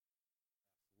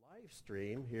live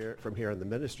stream here from here in the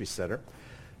Ministry Center.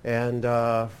 And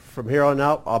from here on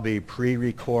out, I'll be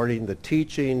pre-recording the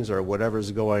teachings or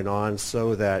whatever's going on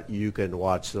so that you can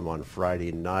watch them on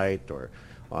Friday night or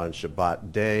on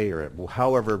Shabbat day or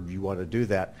however you want to do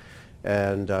that.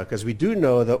 And because we do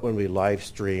know that when we live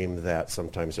stream that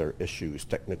sometimes there are issues,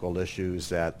 technical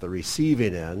issues at the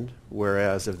receiving end,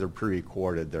 whereas if they're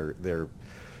pre-recorded,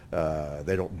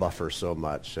 they don't buffer so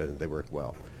much and they work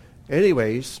well.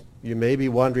 Anyways, you may be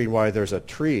wondering why there's a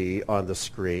tree on the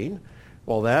screen.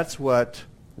 Well, that's what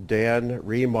Dan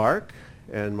Remark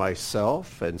and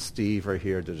myself and Steve are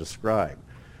here to describe.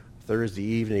 Thursday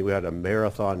evening, we had a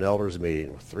marathon elders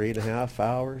meeting, 3.5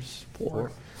 hours,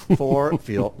 four,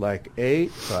 feel like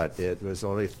 8, but it was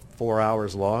only 4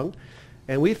 hours long.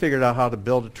 And we figured out how to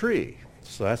build a tree.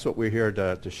 So that's what we're here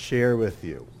to share with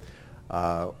you.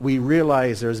 We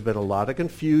realize there's been a lot of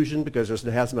confusion because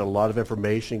there hasn't been a lot of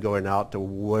information going out to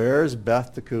where's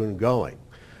Beth Tikkun going.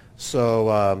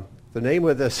 So the name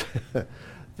of this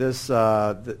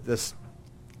this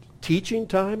teaching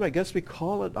time, I guess we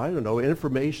call it, I don't know,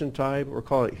 information time, we're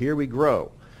calling it Here We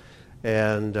Grow.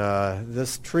 And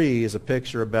this tree is a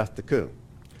picture of Beth Tikkun.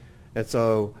 And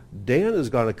so Dan is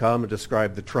going to come and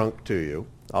describe the trunk to you.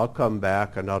 I'll come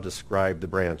back and I'll describe the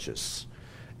branches.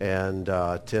 And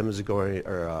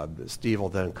Steve will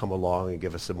then come along and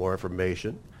give us some more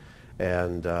information.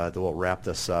 And then we'll wrap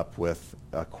this up with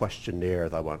a questionnaire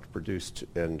that I want to produce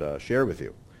and share with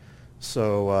you.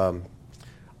 So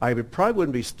I probably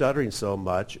wouldn't be stuttering so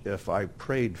much if I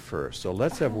prayed first. So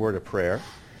let's have a word of prayer.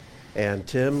 And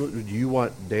Tim, do you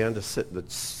want Dan to sit in the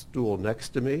stool next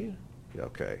to me?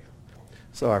 Okay.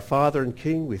 So our Father and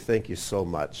King, we thank you so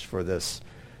much for this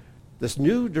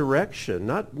new direction,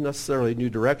 not necessarily new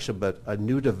direction, but a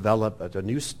new development, a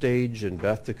new stage in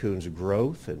Beth Tikkun's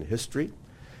growth and history.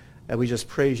 And we just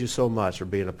praise you so much for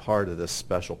being a part of this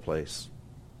special place.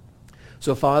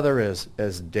 So Father,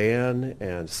 as Dan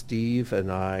and Steve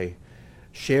and I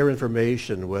share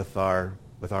information with our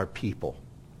people,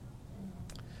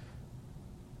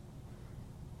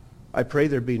 I pray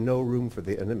there be no room for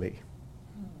the enemy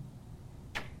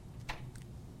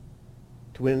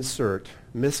to insert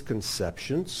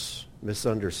misconceptions,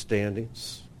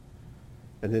 misunderstandings,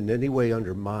 and in any way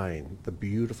undermine the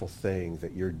beautiful thing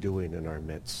that you're doing in our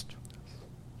midst.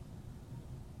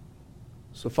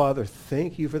 So, Father,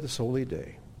 thank you for this holy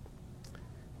day,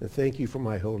 and thank you for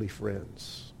my holy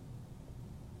friends.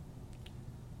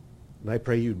 And I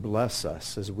pray you bless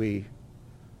us as we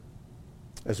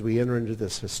enter into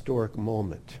this historic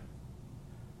moment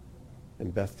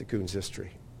in Beth Tikkun's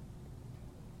history.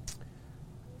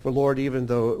 For Lord, even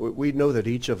though we know that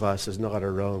each of us is not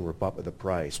our own, we're bought with a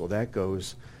price. Well, that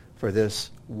goes for this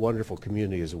wonderful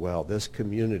community as well. This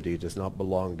community does not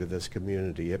belong to this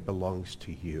community. It belongs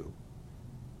to you.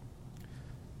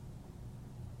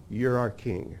 You're our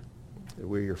King, and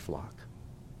we're your flock.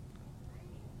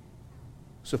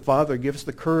 So, Father, give us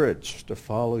the courage to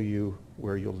follow you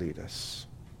where you'll lead us,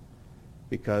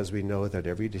 because we know that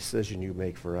every decision you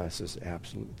make for us is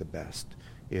absolutely the best.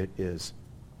 It is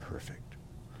perfect.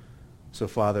 So,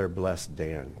 Father, bless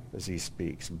Dan as he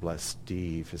speaks. Bless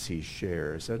Steve as he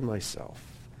shares, and myself,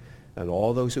 and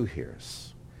all those who hear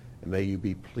us. And may you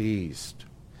be pleased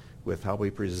with how we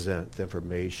present the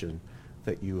information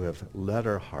that you have led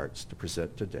our hearts to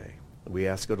present today. And we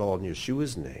ask it all in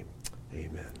Yeshua's name.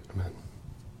 Amen. Amen.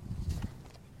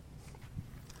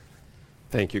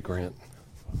 Thank you, Grant.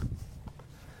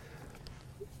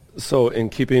 So in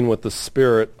keeping with the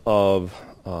spirit of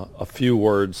a few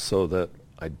words so that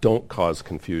I don't cause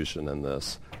confusion in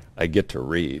this, I get to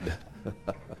read.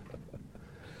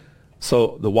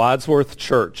 So the Wadsworth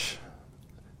Church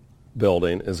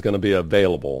building is going to be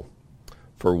available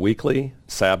for weekly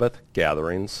Sabbath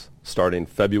gatherings starting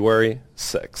February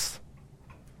 6th.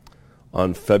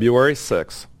 On February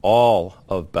 6th, all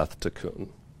of Beth Tikkun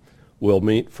will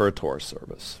meet for a Torah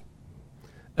service.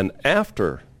 And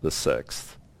after the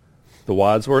 6th, the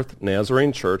Wadsworth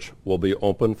Nazarene Church will be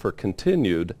open for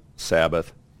continued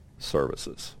Sabbath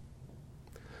services.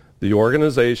 The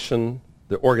organization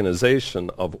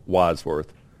of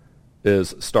Wadsworth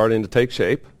is starting to take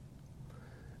shape,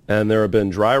 and there have been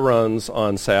dry runs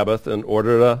on Sabbath in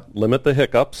order to limit the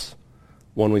hiccups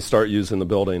when we start using the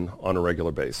building on a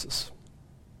regular basis.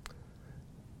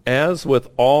 As with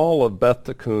all of Beth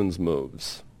Tikkun's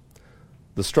moves,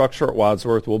 the structure at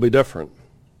Wadsworth will be different.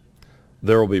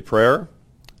 There will be prayer,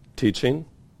 teaching,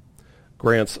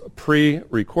 Grant's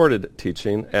pre-recorded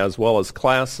teaching, as well as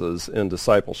classes in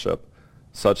discipleship,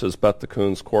 such as Beth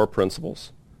Tikkun's core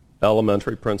principles,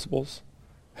 elementary principles,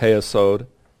 Hayesod,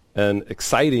 and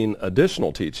exciting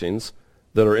additional teachings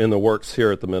that are in the works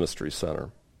here at the Ministry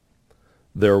Center.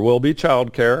 There will be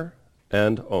childcare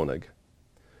and ONIG.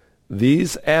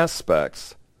 These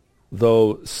aspects,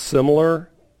 though similar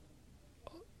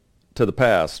to the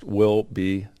past, will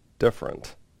be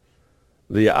different.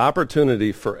 The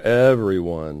opportunity for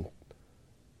everyone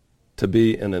to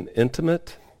be an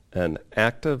intimate and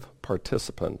active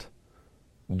participant,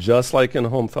 just like in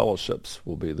home fellowships,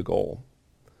 will be the goal.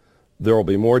 There will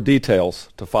be more details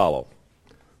to follow,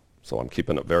 so I'm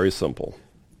keeping it very simple.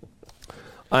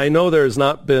 I know there has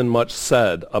not been much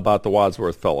said about the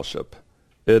Wadsworth Fellowship.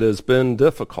 It has been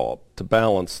difficult to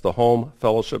balance the home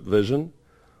fellowship vision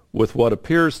with what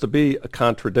appears to be a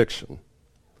contradiction.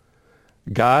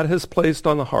 God has placed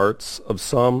on the hearts of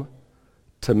some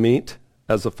to meet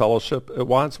as a fellowship at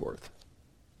Wadsworth,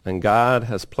 and God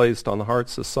has placed on the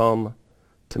hearts of some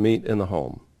to meet in the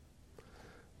home.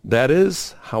 That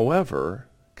is, however,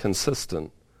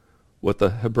 consistent with the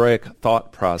Hebraic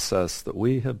thought process that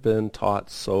we have been taught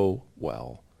so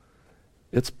well.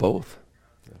 It's both.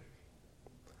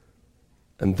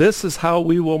 And this is how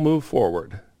we will move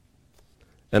forward.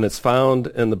 And it's found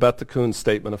in the Beth Tikkun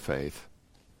Statement of Faith.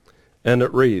 And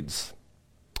it reads,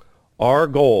 our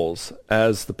goals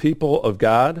as the people of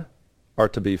God are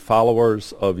to be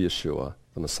followers of Yeshua,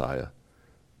 the Messiah,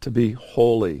 to be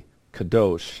holy,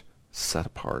 kadosh, set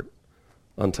apart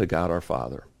unto God our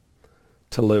Father,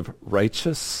 to live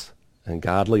righteous and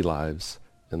godly lives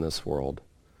in this world,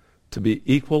 to be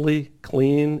equally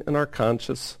clean in our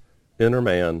conscious inner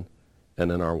man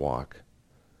and in our walk,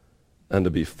 and to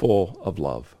be full of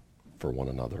love for one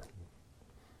another.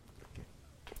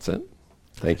 That's it.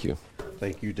 Thank you.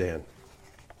 Thank you, Dan.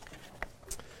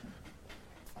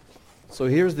 So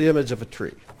here's the image of a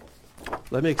tree.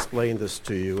 Let me explain this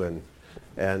to you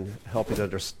and help you to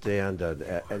understand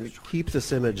and keep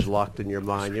this image locked in your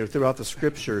mind. You know, throughout the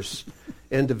scriptures,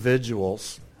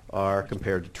 individuals are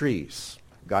compared to trees.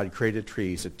 God created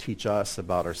trees to teach us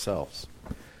about ourselves.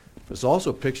 There's also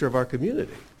a picture of our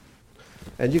community.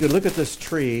 And you can look at this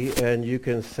tree and you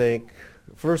can think,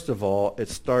 first of all, it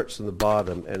starts in the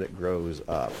bottom and it grows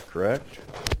up, correct?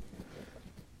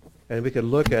 And we can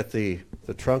look at the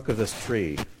trunk of this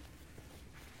tree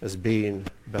as being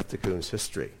Beth Tikkun's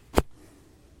history.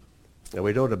 And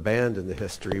we don't abandon the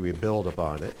history, we build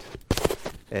upon it.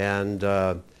 And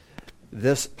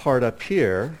this part up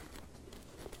here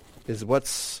is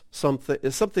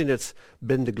something that's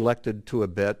been neglected to a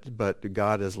bit, but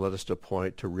God has led us to a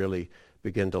point to really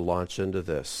begin to launch into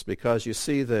this. Because you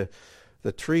see the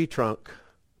tree trunk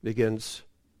begins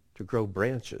to grow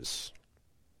branches.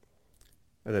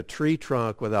 And a tree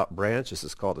trunk without branches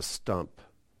is called a stump.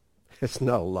 It's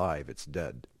not alive, it's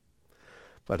dead.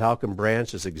 But how can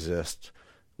branches exist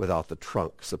without the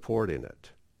trunk supporting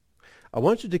it? I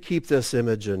want you to keep this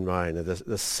image in mind,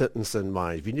 this sentence in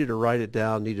mind. If you need to write it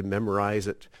down, need to memorize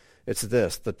it, it's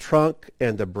this. The trunk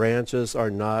and the branches are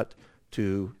not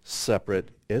two separate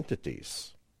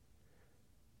entities.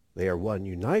 They are one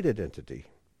united entity,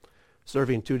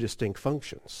 serving two distinct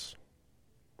functions.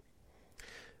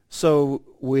 So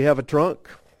we have a trunk.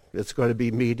 It's going to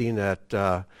be meeting at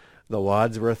the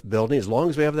Wadsworth building. As long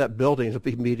as we have that building, it'll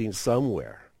be meeting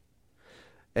somewhere.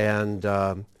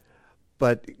 And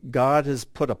but God has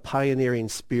put a pioneering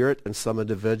spirit in some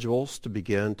individuals to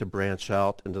begin to branch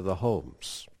out into the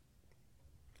homes.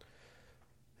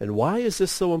 And why is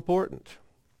this so important?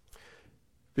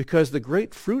 Because the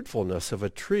great fruitfulness of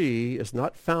a tree is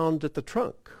not found at the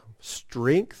trunk.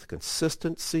 Strength,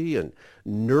 consistency, and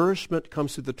nourishment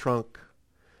comes through the trunk,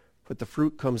 but the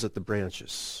fruit comes at the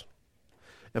branches.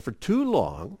 And for too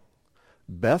long,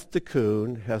 Beth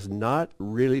Tikkun has not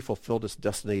really fulfilled its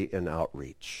destiny in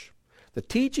outreach. The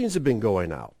teachings have been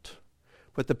going out,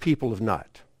 but the people have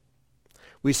not.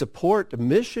 We support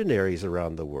missionaries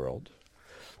around the world,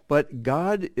 but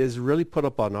God is really put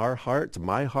up on our hearts,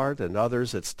 my heart and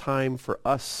others. It's time for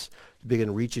us to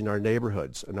begin reaching our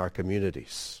neighborhoods and our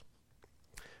communities.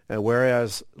 And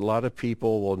whereas a lot of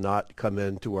people will not come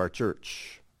into our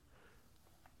church,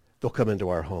 they'll come into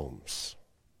our homes.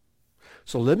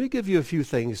 So let me give you a few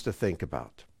things to think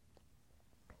about.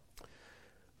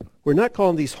 We're not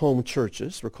calling these home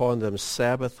churches. We're calling them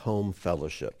Sabbath home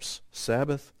fellowships.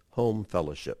 Sabbath home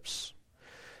fellowships.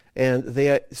 And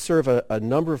they serve a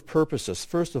number of purposes.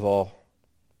 First of all,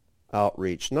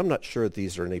 outreach. And I'm not sure that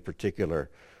these are in a particular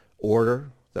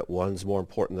order, that one's more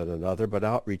important than another, but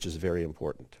outreach is very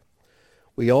important.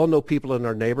 We all know people in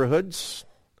our neighborhoods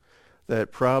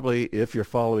that probably, if you're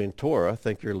following Torah,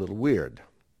 think you're a little weird.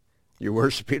 You're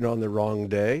worshiping on the wrong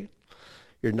day.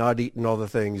 You're not eating all the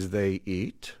things they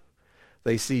eat.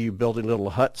 They see you building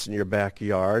little huts in your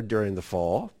backyard during the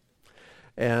fall.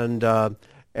 And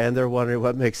they're wondering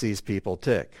what makes these people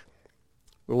tick.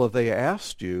 Well, if they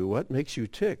asked you, what makes you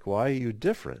tick? Why are you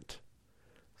different?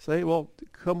 Say, well,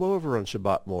 come over on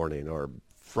Shabbat morning or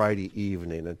Friday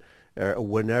evening and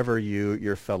whenever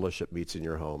your fellowship meets in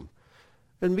your home,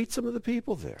 and meet some of the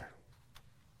people there.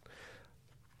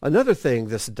 Another thing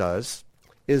this does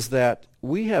is that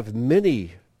we have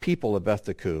many people at Beth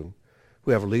Tikkun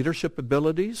who have leadership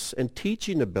abilities and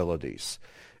teaching abilities,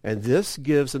 and this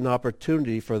gives an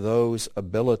opportunity for those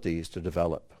abilities to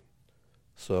develop.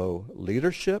 So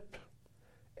leadership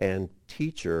and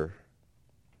teacher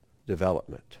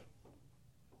development.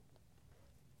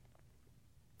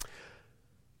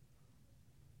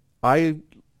 I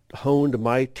honed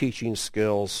my teaching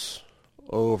skills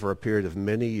over a period of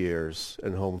many years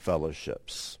in home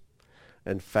fellowships.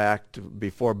 In fact,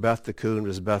 before Beth Tikkun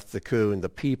was Beth Tikkun, the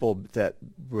people that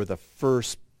were the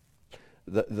first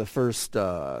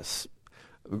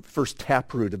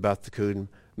taproot of Beth Tikkun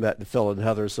met in Phil and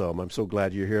Heather's home. I'm so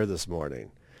glad you're here this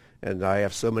morning. And I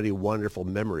have so many wonderful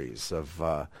memories of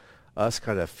us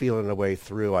kind of feeling our way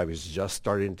through. I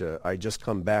just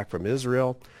come back from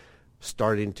Israel,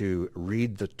 starting to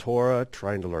read the Torah,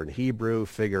 trying to learn Hebrew,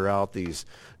 figure out these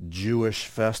Jewish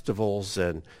festivals.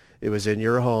 And it was in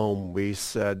your home. We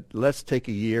said, let's take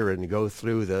a year and go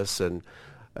through this and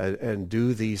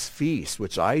do these feasts,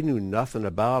 which I knew nothing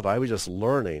about. I was just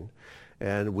learning.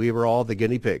 And we were all the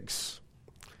guinea pigs.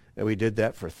 And we did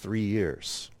that for 3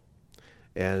 years.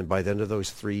 And by the end of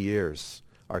those 3 years,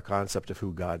 our concept of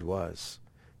who God was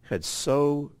had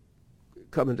so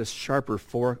come into sharper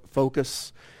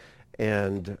focus,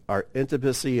 and our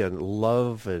intimacy and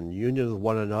love and union with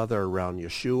one another around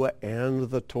Yeshua and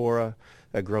the Torah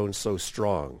had grown so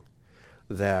strong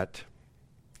that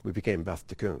we became Beth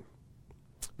Tikkun.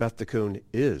 Beth Tikkun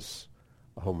is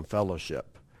a home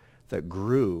fellowship that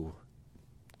grew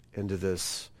into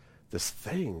this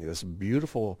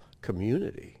beautiful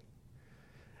community.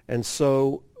 And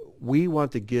so we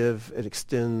want to give and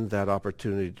extend that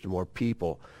opportunity to more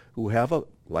people who have,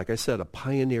 like I said, a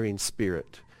pioneering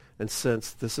spirit and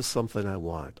sense this is something I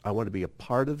want. I want to be a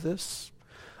part of this.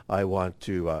 I want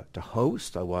to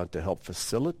host. I want to help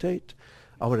facilitate.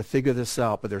 I want to figure this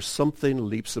out, but there's something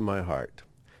leaps in my heart.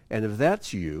 And if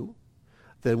that's you,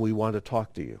 then we want to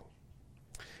talk to you.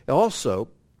 Also,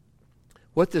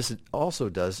 what this also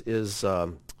does is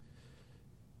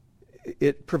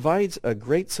it provides a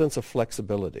great sense of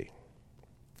flexibility.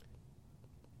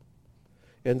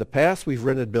 In the past, we've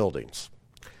rented buildings,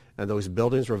 and those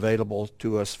buildings are available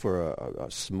to us for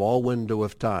a small window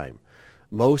of time.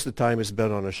 Most of the time it's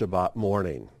been on a Shabbat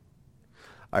morning.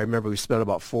 I remember we spent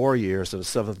about 4 years in a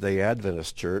Seventh-day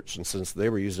Adventist church, and since they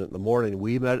were using it in the morning,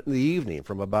 we met in the evening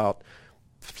from about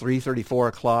 3:30, 4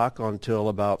 o'clock until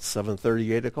about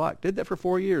 7:30, 8 o'clock. Did that for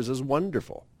 4 years. It was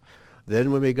wonderful.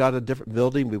 Then when we got a different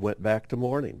building, we went back to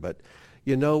morning. But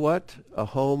you know what? A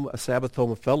Sabbath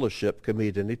home fellowship can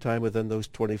meet any time within those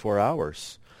 24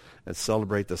 hours and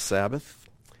celebrate the Sabbath,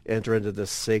 enter into this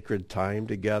sacred time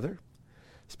together,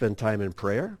 spend time in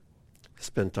prayer,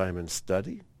 spend time in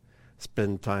study,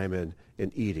 spend time in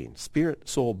eating. Spirit,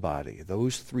 soul, body.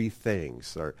 Those three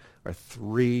things are the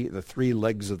three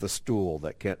legs of the stool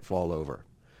that can't fall over.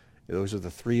 Those are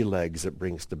the three legs that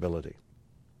bring stability.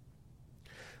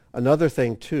 Another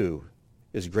thing, too,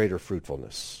 is greater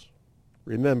fruitfulness.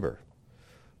 Remember,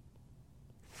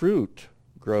 fruit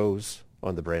grows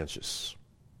on the branches.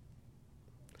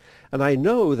 And I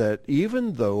know that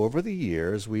even though over the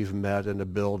years we've met in a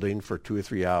building for 2 or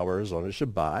 3 hours on a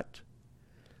Shabbat,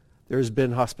 there's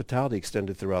been hospitality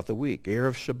extended throughout the week,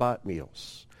 Erev Shabbat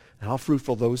meals, and how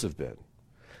fruitful those have been.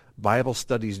 Bible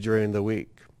studies during the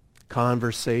week,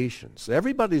 conversations.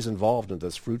 Everybody's involved in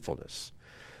this fruitfulness.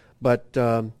 But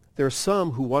there are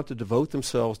some who want to devote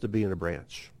themselves to being a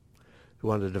branch, who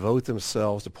want to devote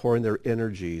themselves to pouring their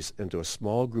energies into a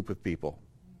small group of people,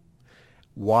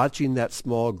 watching that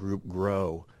small group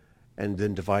grow and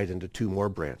then divide into 2 more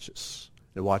branches,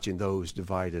 and watching those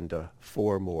divide into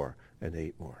 4 more and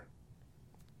 8 more.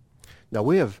 Now,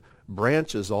 we have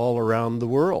branches all around the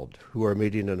world who are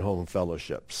meeting in home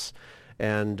fellowships.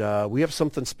 And we have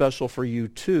something special for you,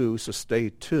 too, so stay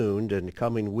tuned. In the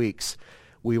coming weeks,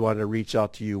 we want to reach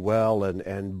out to you well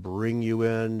and bring you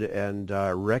in and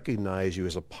recognize you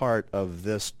as a part of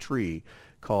this tree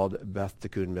called Beth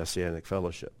Tikkun Messianic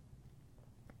Fellowship.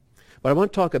 But I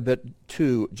want to talk a bit,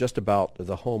 too, just about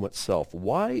the home itself.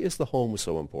 Why is the home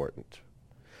so important?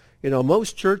 You know,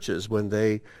 most churches, when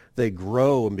they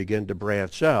grow and begin to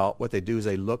branch out, what they do is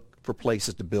they look for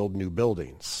places to build new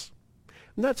buildings.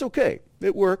 And that's okay.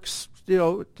 It works. You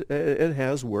know, it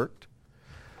has worked.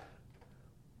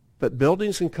 But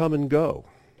buildings can come and go.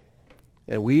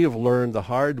 And we have learned the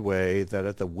hard way that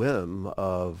at the whim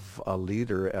of a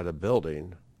leader at a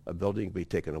building can be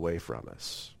taken away from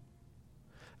us.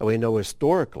 And we know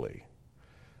historically,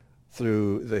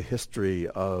 through the history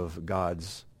of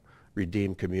God's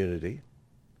redeemed community,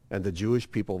 and the Jewish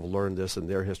people have learned this in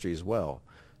their history as well,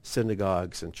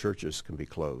 synagogues and churches can be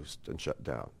closed and shut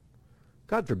down.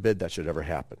 God forbid that should ever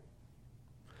happen.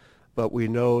 But we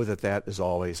know that that is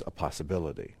always a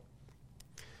possibility.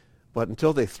 But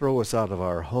until they throw us out of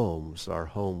our homes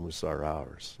are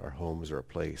ours. Our homes are a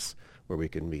place where we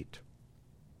can meet.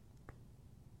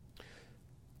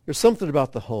 There's something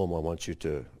about the home I want you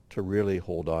to really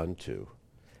hold on to.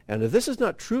 And if this is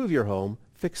not true of your home,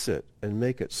 fix it and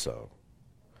make it so.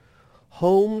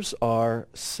 Homes are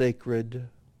sacred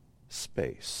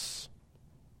space.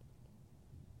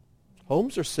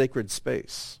 Homes are sacred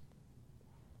space.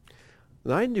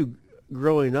 And I knew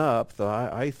growing up that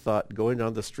I thought going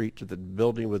down the street to the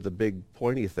building with the big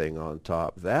pointy thing on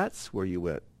top, that's where you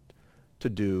went to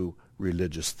do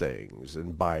religious things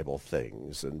and Bible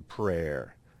things and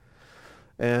prayer.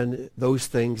 And those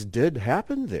things did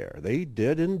happen there. They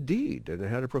did indeed, and it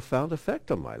had a profound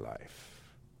effect on my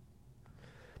life.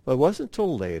 But it wasn't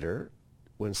until later,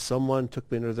 when someone took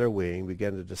me under their wing,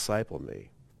 began to disciple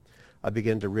me, I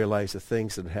began to realize the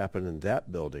things that happened in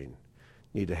that building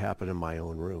need to happen in my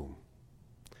own room,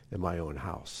 in my own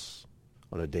house,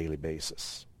 on a daily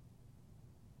basis.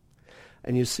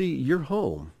 And you see, your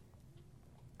home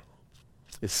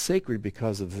is sacred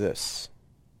because of this.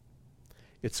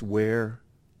 It's where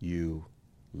you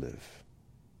live.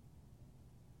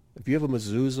 If you have a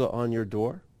mezuzah on your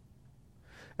door,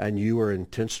 and you are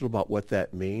intentional about what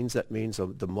that means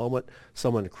the moment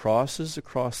someone crosses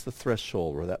across the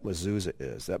threshold where that mezuzah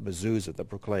is, that mezuzah that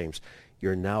proclaims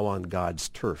you're now on God's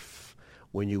turf.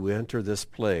 When you enter this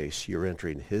place, you're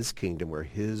entering his kingdom where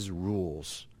his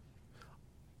rules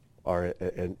are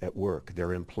at work.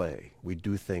 They're in play. We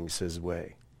do things his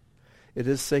way. It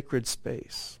is sacred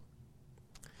space.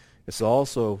 It's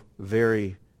also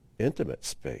very intimate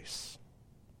space.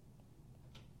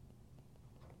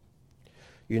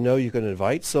 You know, you can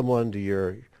invite someone to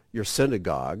your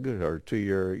synagogue or to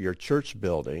your church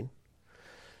building,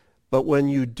 but when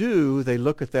you do, they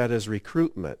look at that as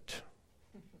recruitment.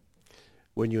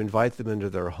 When you invite them into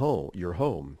your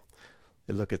home,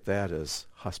 they look at that as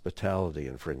hospitality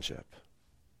and friendship.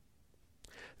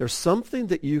 There's something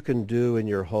that you can do in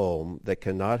your home that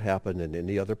cannot happen in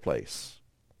any other place,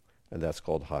 and that's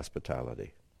called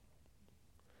hospitality.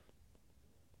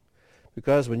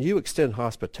 Because when you extend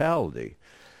hospitality,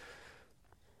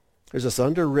 there's this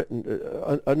under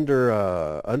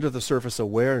the surface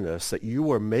awareness that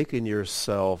you are making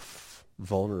yourself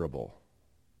vulnerable.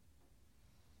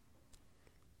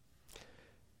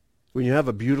 When you have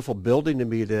a beautiful building to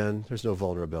meet in, there's no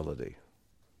vulnerability.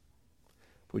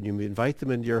 When you invite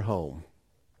them into your home,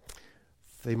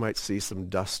 they might see some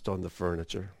dust on the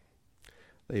furniture.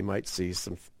 They might see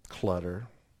some clutter.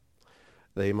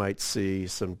 They might see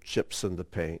some chips in the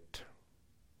paint.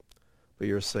 But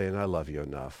you're saying, I love you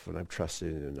enough, and I'm trusting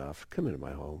you enough. Come into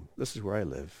my home. This is where I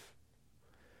live.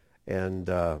 And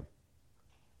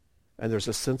there's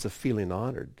a sense of feeling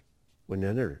honored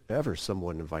whenever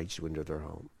someone invites you into their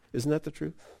home. Isn't that the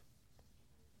truth?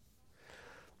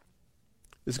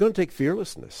 It's going to take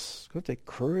fearlessness. It's going to take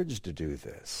courage to do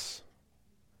this,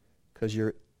 because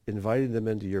you're inviting them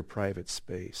into your private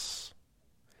space.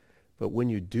 But when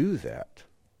you do that,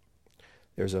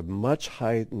 there's a much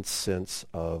heightened sense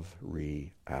of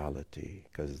reality,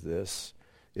 because this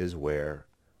is where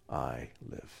I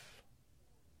live.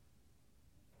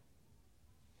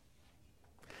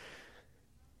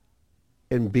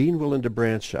 And being willing to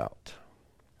branch out,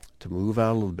 to move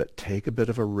out a little bit, take a bit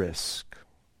of a risk,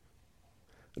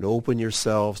 and open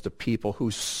yourselves to people who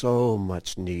so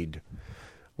much need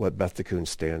what Beth Tikkun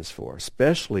stands for,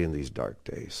 especially in these dark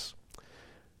days.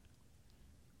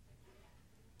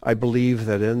 I believe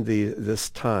that in this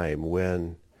time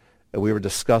when we were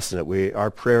discussing it,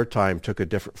 our prayer time took a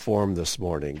different form this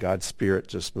morning. God's Spirit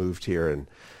just moved here, and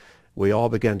we all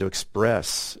began to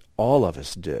express, all of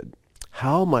us did,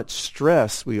 how much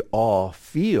stress we all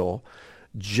feel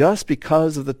just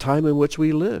because of the time in which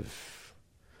we live.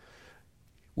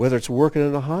 Whether it's working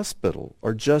in a hospital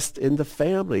or just in the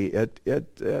family, at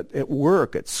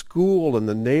work, at school, in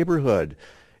the neighborhood,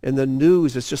 in the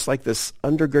news, it's just like this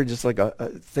undergird, just like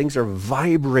things are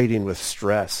vibrating with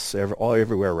stress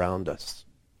everywhere around us.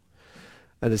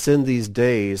 And it's in these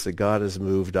days that God has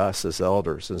moved us as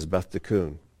elders, as Beth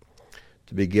Tikkun,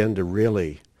 to begin to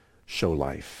really show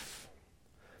life,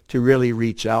 to really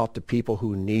reach out to people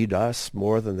who need us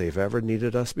more than they've ever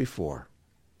needed us before,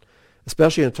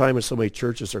 especially in a time when so many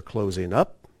churches are closing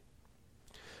up,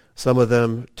 some of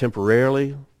them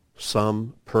temporarily,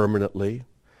 some permanently,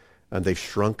 and they've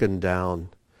shrunken down.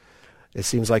 It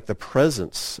seems like the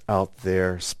presence out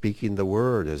there speaking the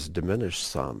word has diminished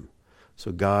some.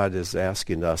 So God is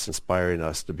asking us, inspiring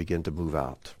us to begin to move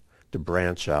out, to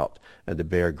branch out, and to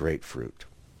bear great fruit.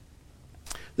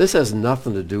 This has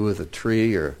nothing to do with a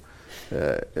tree, or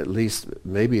at least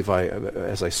maybe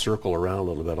as I circle around a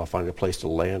little bit, I'll find a place to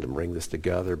land and bring this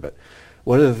together. But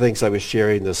one of the things I was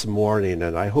sharing this morning,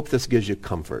 and I hope this gives you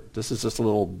comfort, this is just a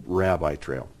little rabbi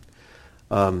trail.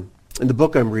 In the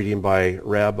book I'm reading by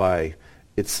Rabbi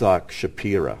Itzhak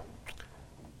Shapira,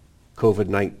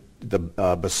 COVID-19, the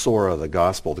Besorah, the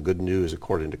gospel, the good news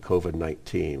according to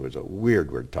COVID-19, was a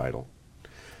weird title.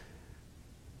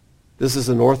 This is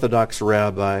an Orthodox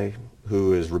rabbi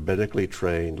who is rabbinically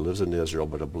trained, lives in Israel,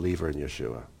 but a believer in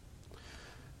Yeshua.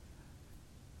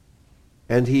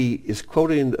 And he is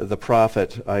quoting the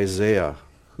prophet Isaiah,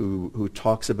 who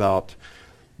talks about,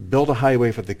 build a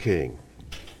highway for the king.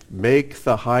 Make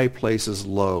the high places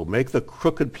low. Make the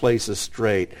crooked places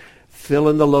straight. Fill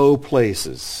in the low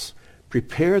places.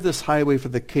 Prepare this highway for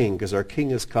the king, because our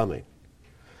king is coming.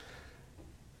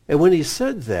 And when he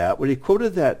said that, when he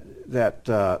quoted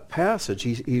that passage,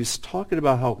 he's talking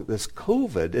about how this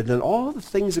COVID and then all the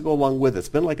things that go along with it, it's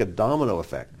been like a domino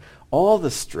effect. All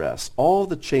the stress, all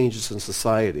the changes in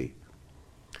society.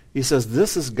 He says,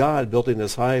 this is God building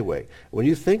this highway. When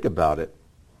you think about it,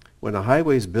 when a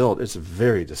highway is built, it's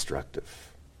very destructive.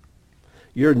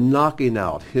 You're knocking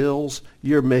out hills.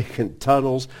 You're making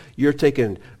tunnels. You're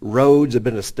taking roads that have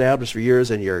been established for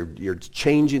years, and you're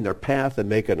changing their path and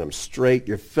making them straight.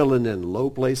 You're filling in low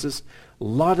places. A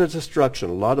lot of destruction,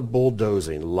 a lot of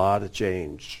bulldozing, a lot of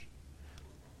change.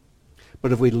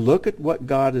 But if we look at what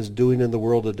God is doing in the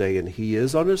world today, and he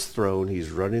is on his throne,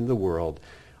 he's running the world,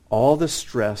 all the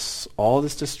stress, all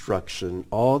this destruction,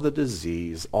 all the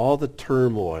disease, all the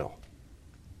turmoil,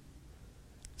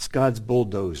 it's God's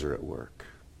bulldozer at work.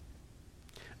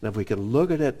 Now, if we can look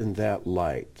at it in that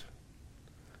light,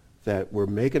 that we're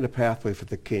making a pathway for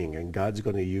the king and God's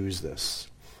going to use this,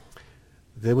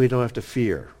 then we don't have to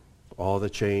fear all the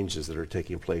changes that are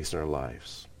taking place in our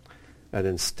lives. And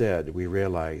instead, we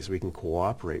realize we can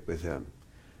cooperate with him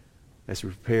as he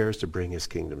prepares to bring his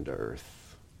kingdom to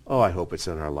earth. Oh, I hope it's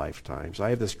in our lifetimes. I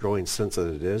have this growing sense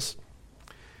that it is.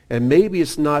 And maybe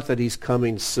it's not that he's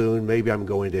coming soon. Maybe I'm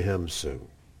going to him soon.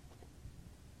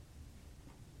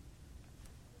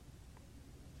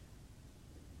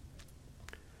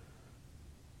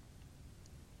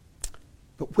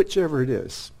 But whichever it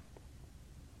is,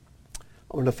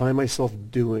 I want to find myself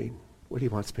doing what he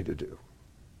wants me to do.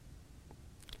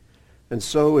 And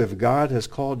so if God has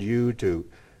called you to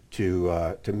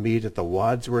meet at the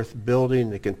Wadsworth building,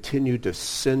 to continue to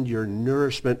send your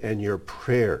nourishment and your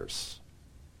prayers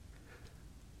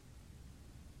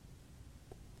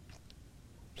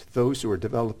to those who are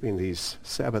developing these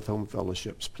Sabbath home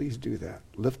fellowships, please do that.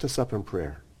 Lift us up in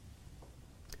prayer.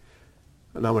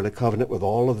 And I'm in a covenant with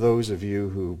all of those of you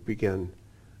who begin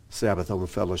Sabbath home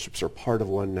fellowships or part of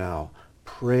one now.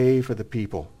 Pray for the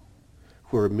people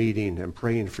who are meeting and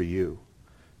praying for you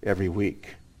every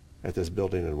week at this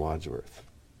building in Wadsworth.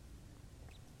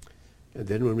 And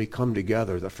then when we come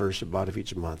together the first Shabbat of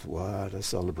each month, what a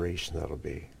celebration that'll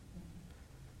be.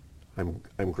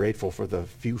 I'm grateful for the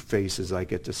few faces I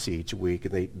get to see each week,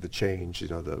 and the change,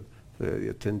 the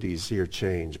attendees here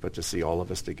change, but to see all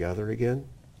of us together again,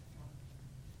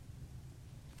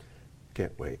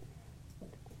 can't wait.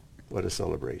 What a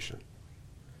celebration.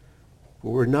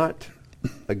 We're not,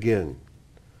 again,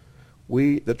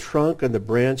 the trunk and the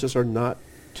branches are not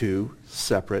two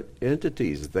separate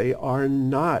entities. They are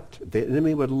not. The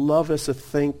enemy would love us to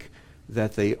think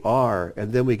that they are,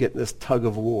 and then we get in this tug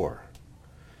of war.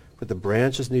 But the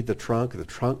branches need the trunk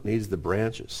needs the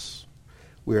branches.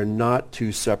 We are not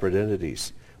two separate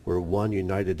entities. We're one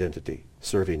united entity,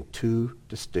 serving two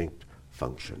distinct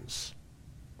functions.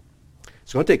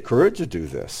 It's going to take courage to do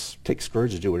this. It takes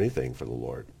courage to do anything for the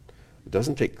Lord. If it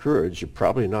doesn't take courage, you're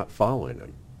probably not following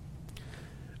him.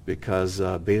 Because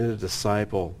being a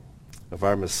disciple of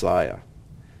our Messiah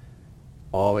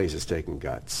always has taken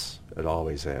guts. It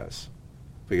always has.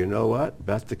 But you know what?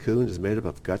 Beth Tikkun is made up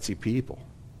of gutsy people.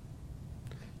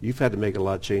 You've had to make a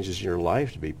lot of changes in your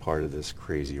life to be part of this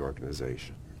crazy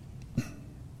organization.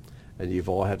 And you've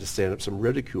all had to stand up some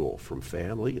ridicule from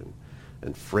family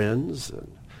and friends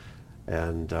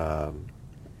and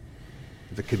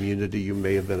the community you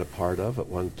may have been a part of at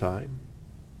one time.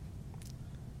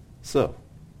 So,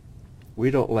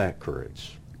 we don't lack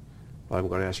courage. I'm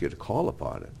going to ask you to call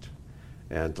upon it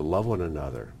and to love one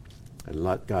another and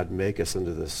let God make us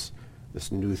into this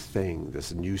new thing,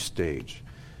 this new stage.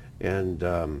 And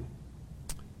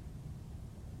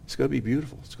it's going to be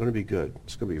beautiful. It's going to be good.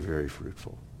 It's going to be very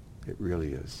fruitful. It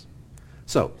really is.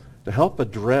 So, to help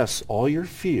address all your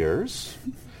fears,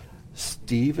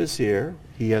 Steve is here.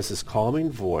 He has his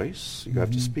calming voice. You have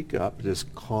to speak up. His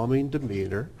calming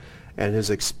demeanor and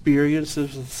his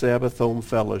experiences with Sabbath home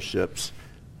fellowships.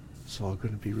 It's all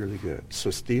going to be really good. So,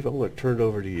 Steve, I'm going to turn it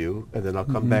over to you, and then I'll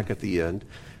come back at the end,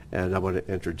 and I'm going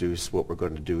to introduce what we're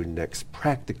going to do next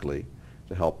practically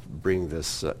to help bring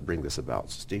this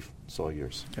about. So, Steve, it's all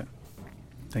yours. Okay.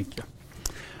 Thank you.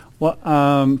 Well,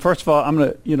 first of all, I'm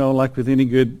going to, like with any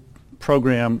good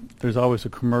program, there's always a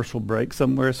commercial break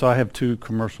somewhere, so I have 2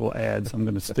 commercial ads I'm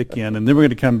going to stick in, and then we're going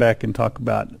to come back and talk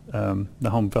about the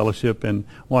home fellowship and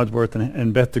Wadsworth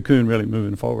and Beth Tikkun really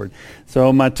moving forward.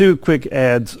 So my 2 quick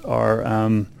ads are,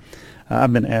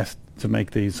 I've been asked to make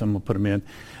these, so I'm going to put them in.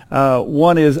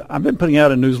 One is I've been putting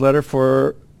out a newsletter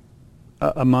for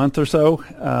a month or so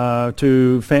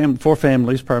for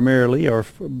families primarily,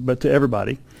 but to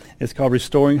everybody. It's called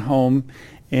Restoring Home.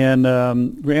 And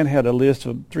Grant had a list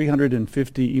of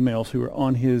 350 emails who were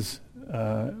on his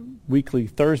weekly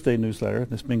Thursday newsletter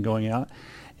that's been going out.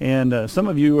 And some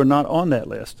of you are not on that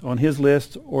list, on his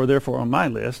list, or therefore on my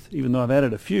list, even though I've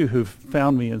added a few who've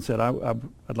found me and said,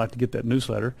 I'd like to get that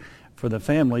newsletter for the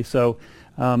family. So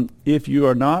if you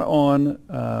are not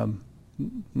on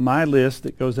my list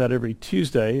that goes out every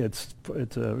Tuesday, it's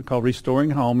called Restoring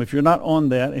Home. If you're not on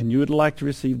that and you would like to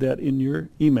receive that in your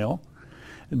email,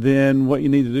 then what you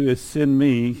need to do is send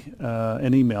me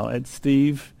an email at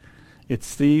Steve. It's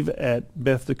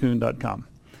steve@bethtikkun.com.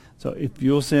 So if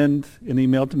you'll send an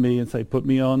email to me and say, put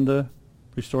me on the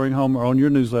Restoring Home or on your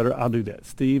newsletter, I'll do that,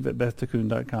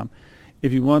 steve@bethtikkun.com.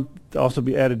 If you want to also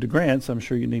be added to Grant's, I'm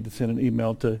sure you need to send an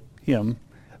email to him,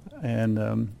 and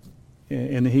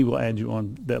he will add you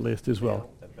on that list as well.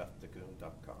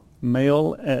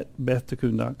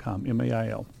 Mail@bethtikkun.com,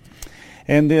 M-A-I-L.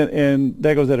 And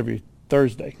that goes out every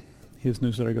Thursday. His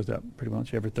newsletter goes out pretty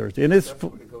much every Thursday. And Except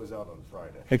when it goes out on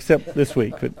Friday. Except this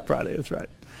week, but Friday, that's right.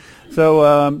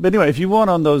 So, but anyway, if you want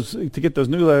on those to get those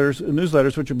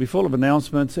newsletters, which will be full of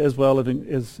announcements as well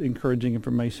as encouraging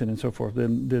information and so forth,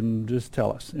 then just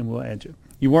tell us and we'll add you.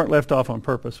 You weren't left off on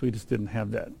purpose. We just didn't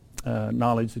have that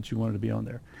knowledge that you wanted to be on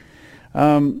there.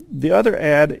 The other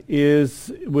ad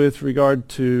is with regard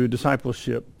to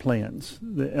discipleship plans.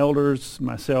 The elders,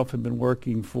 myself, have been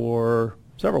working for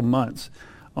several months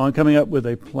on coming up with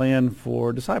a plan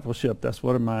for discipleship. That's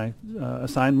one of my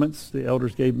assignments the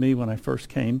elders gave me when I first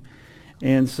came.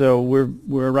 And so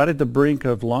we're right at the brink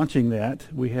of launching that.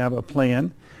 We have a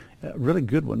plan, a really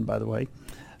good one, by the way.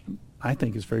 I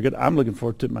think it's very good. I'm looking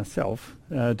forward to it myself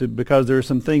because there are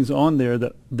some things on there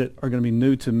that are going to be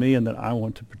new to me and that I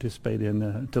want to participate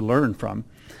in to learn from.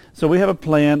 So we have a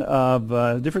plan of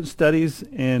different studies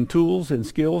and tools and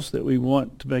skills that we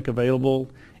want to make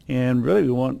available, and really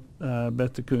we want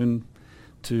Beth Tikkun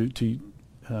to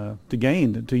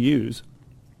gain, to use.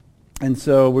 And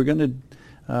so we're going to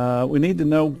we need to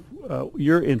know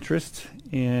your interest,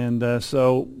 and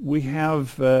so we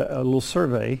have a little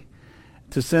survey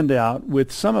to send out with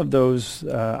some of those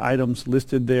items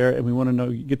listed there, and we want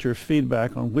to get your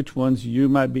feedback on which ones you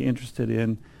might be interested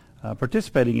in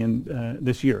participating in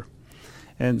this year.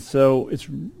 And so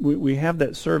we have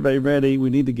that survey ready. We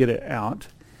need to get it out,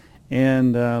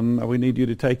 and we need you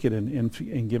to take it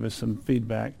and give us some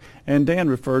feedback. And Dan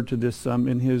referred to this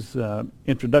in his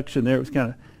introduction there. It was kind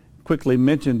of quickly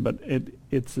mentioned, but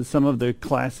it's some of the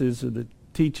classes or the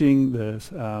teaching,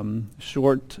 the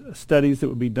short studies that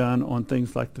would be done on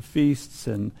things like the feasts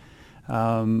and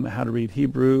how to read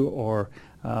Hebrew, or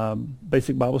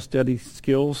basic Bible study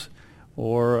skills,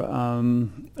 or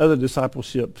other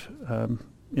discipleship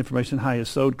information, High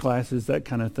Yesod classes, that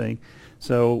kind of thing.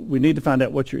 So we need to find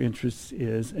out what your interest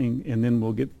is, and then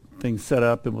we'll get things set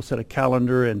up, and we'll set a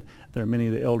calendar, and there are many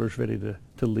of the elders ready to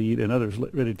lead and others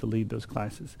ready to lead those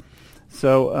classes.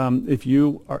 So if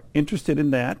you are interested in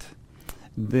that,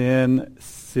 then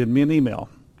send me an email,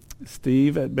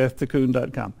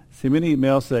 steve@bethtikkun.com. Send me an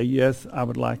email, say, yes, I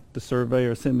would like the survey,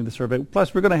 or send me the survey.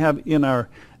 Plus, we're going to have in our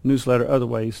newsletter other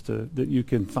ways that you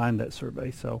can find that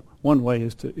survey. So one way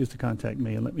is to contact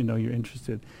me and let me know you're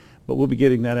interested. But we'll be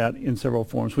getting that out in several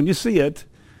forms. When you see it,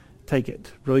 take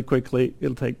it really quickly.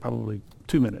 It'll take probably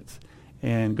 2 minutes.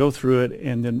 And go through it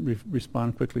and then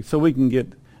respond quickly so we can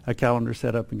get a calendar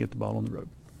set up and get the ball on the road.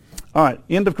 All right,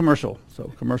 end of commercial.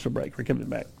 So commercial break. We're coming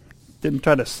back. Didn't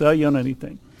try to sell you on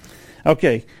anything.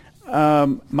 Okay,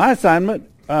 my assignment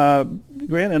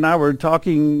Grant and I were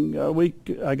talking a week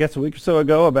or so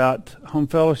ago about home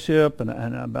fellowship and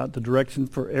about the direction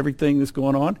for everything that's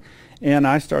going on. And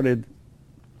I started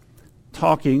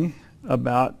talking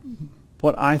about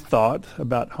what I thought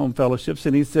about home fellowships.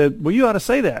 And he said, well, you ought to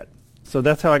say that. So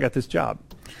that's how I got this job.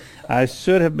 I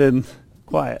should have been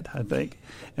quiet, I think,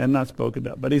 and not spoken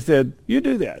up. But he said, you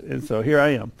do that. And so here I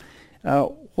am.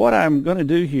 What I'm going to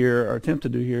do here, or attempt to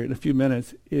do here in a few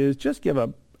minutes, is just give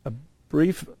a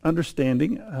brief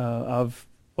understanding of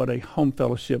what a home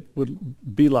fellowship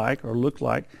would be like or look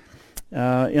like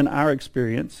in our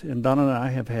experience. And Donna and I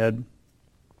have had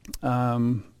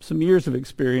some years of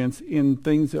experience in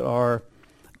things that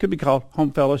could be called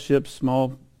home fellowships,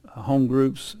 small home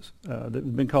groups that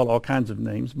have been called all kinds of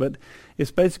names. But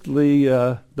it's basically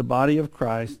the body of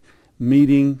Christ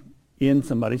meeting in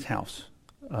somebody's house.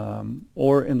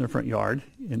 Or in their front yard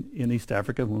in East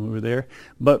Africa when we were there,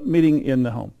 but meeting in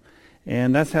the home.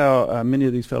 And that's how many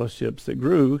of these fellowships that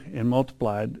grew and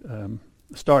multiplied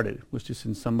started, was just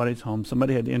in somebody's home.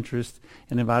 Somebody had interest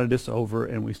and invited us over,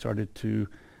 and we started to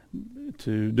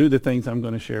do the things I'm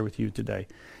going to share with you today.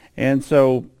 And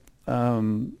so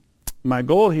my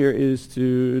goal here is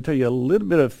to tell you a little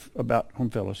bit about home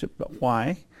fellowship, about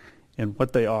why and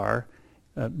what they are.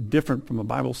 Different from a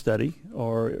Bible study,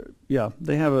 they're a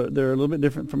little bit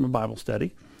different from a Bible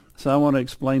study. So I want to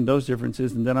explain those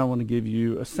differences, and then I want to give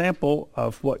you a sample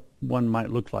of what one might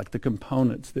look like, the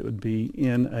components that would be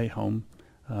in a home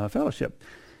fellowship,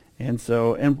 and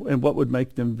what would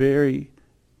make them very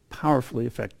powerfully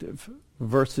effective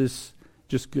versus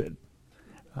just good.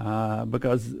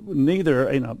 Because neither,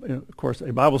 of course,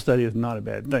 a Bible study is not a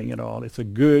bad thing at all. It's a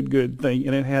good thing,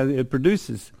 and it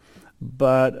produces.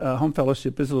 But home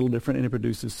fellowship is a little different, and it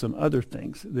produces some other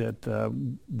things that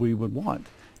we would want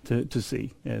to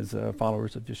see as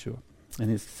followers of Yeshua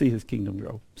and see his kingdom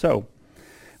grow. So,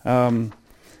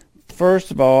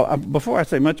 first of all, before I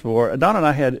say much more, Don and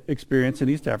I had experience in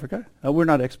East Africa. We're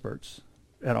not experts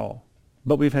at all,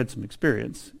 but we've had some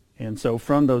experience. And so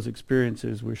from those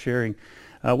experiences we're sharing,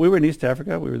 we were in East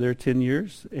Africa. We were there 10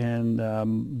 years,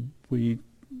 and we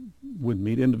would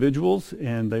meet individuals,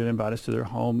 and they would invite us to their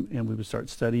home, and we would start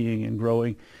studying and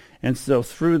growing. And so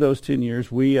through those 10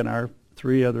 years, we and our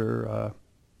 3 other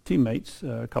teammates,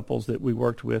 couples that we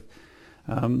worked with,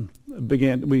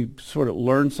 we sort of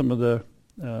learned some of the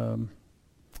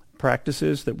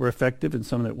practices that were effective and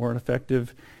some that weren't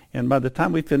effective. And by the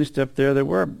time we finished up there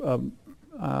were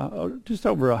just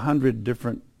over 100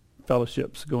 different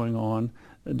fellowships going on,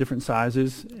 different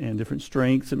sizes and different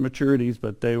strengths and maturities,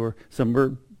 but some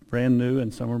were brand new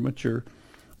and some were mature,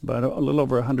 but a little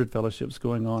over 100 fellowships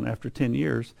going on after 10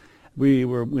 years. We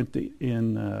went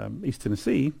in East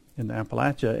Tennessee, in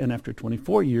Appalachia, and after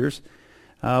 24 years,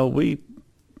 we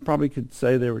probably could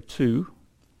say there were 2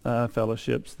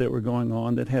 fellowships that were going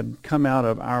on that had come out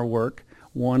of our work,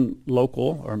 one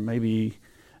local, or maybe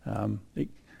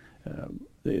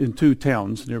in 2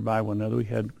 towns nearby one another. We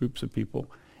had groups of people.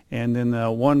 And then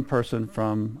one person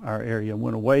from our area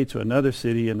went away to another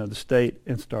city, another state,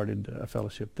 and started a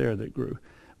fellowship there that grew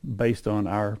based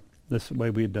on this way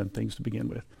we had done things to begin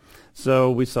with. So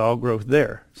we saw growth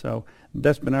there. So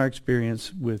that's been our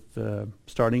experience with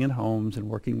starting in homes and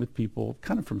working with people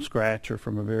kind of from scratch or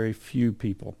from a very few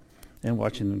people and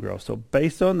watching them grow. So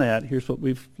based on that, here's what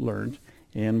we've learned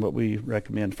and what we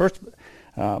recommend. First,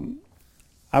 I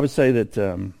would say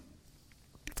that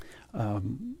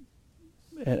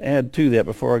add to that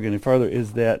before I go any further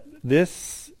is that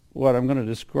what I'm going to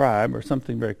describe, or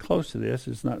something very close to this,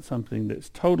 is not something that's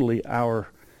totally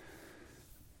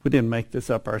we didn't make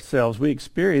this up ourselves. We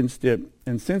experienced it,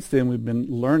 and since then we've been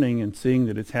learning and seeing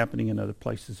that it's happening in other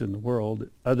places in the world.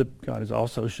 God has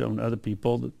also shown other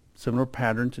people that similar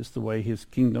patterns, just the way his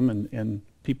kingdom and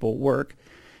people work.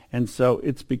 And so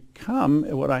it's become,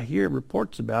 what I hear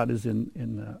reports about is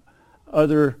in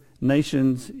other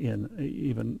nations, in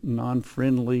even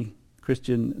non-friendly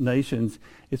Christian nations,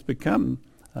 it's become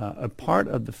a part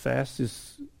of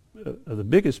the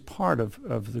biggest part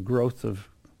of the growth of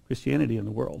Christianity in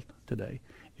the world today.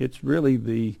 It's really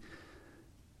the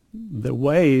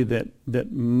way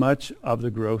that much of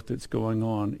the growth that's going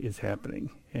on is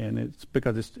happening. And it's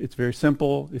because it's very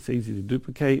simple, it's easy to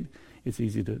duplicate, it's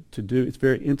easy to do, it's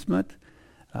very intimate,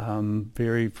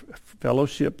 very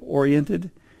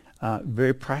fellowship-oriented,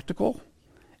 very practical,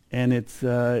 and it's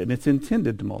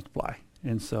intended to multiply,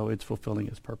 and so it's fulfilling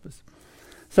its purpose.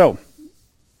 So,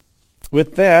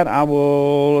 with that, I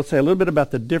will say a little bit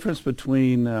about the difference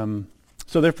between.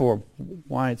 So, therefore,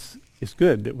 why it's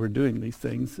good that we're doing these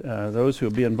things. Those who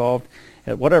will be involved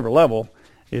at whatever level,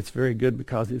 It's very good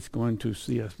because it's going to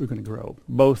see us. We're going to grow,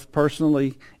 both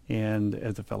personally and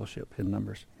as a fellowship in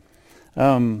numbers.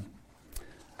 So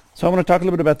I want to talk a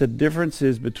little bit about the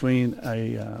differences between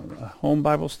a home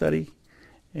Bible study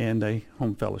and a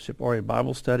home fellowship, or a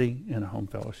Bible study and a home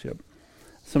fellowship.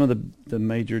 Some of the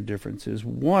major differences.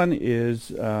 One is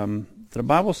that a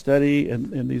Bible study,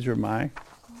 and these are my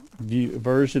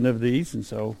version of these, and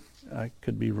so I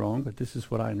could be wrong, but this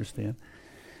is what I understand.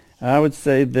 I would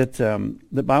say that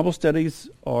the Bible studies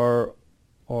are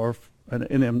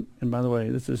and by the way,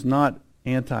 this is not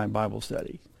anti-Bible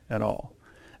study at all.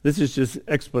 This is just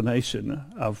explanation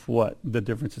of what the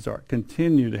differences are.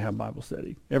 Continue to have Bible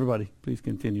study. Everybody, please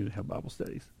continue to have Bible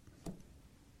studies.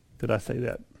 Did I say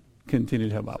that? Continue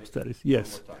to have Bible studies.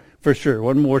 Yes, for sure.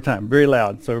 One more time, very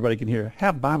loud, so everybody can hear.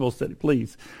 Have Bible study,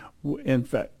 please. In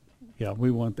fact, yeah,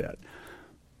 we want that.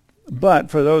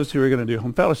 But for those who are going to do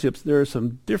home fellowships, there are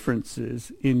some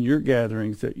differences in your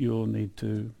gatherings that you'll need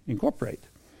to incorporate.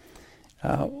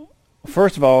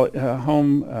 First of all,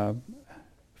 home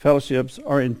fellowships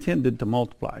are intended to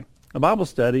multiply. A Bible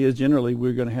study is generally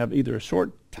we're going to have either a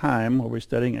short time where we're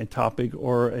studying a topic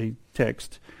or a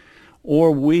text,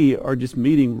 or we are just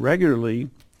meeting regularly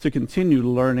to continue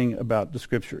learning about the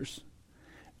Scriptures.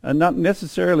 And not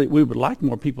necessarily, we would like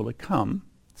more people to come,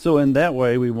 so in that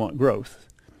way we want growth.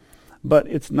 But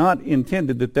it's not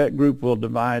intended that group will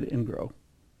divide and grow.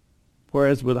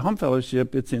 Whereas with a home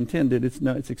fellowship, it's intended,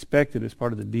 it's expected as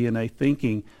part of the DNA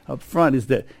thinking up front is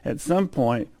that at some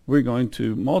point we're going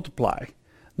to multiply.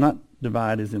 Not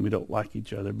divide as in we don't like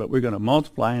each other, but we're going to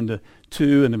multiply into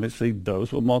two, and eventually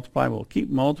those will multiply. We'll keep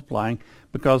multiplying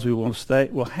because we want to stay,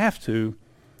 we'll have to,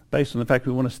 based on the fact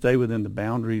we want to stay within the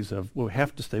boundaries of, we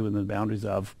have to stay within the boundaries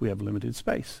of, we have limited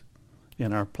space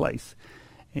in our place.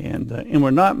 And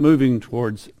we're not moving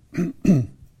towards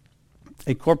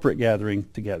a corporate gathering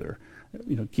together.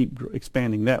 Keep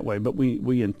expanding that way, but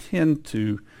we intend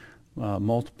to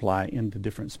multiply into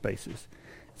different spaces.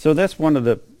 So that's one of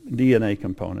the DNA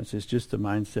components. It's just the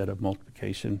mindset of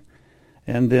multiplication.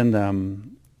 And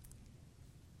then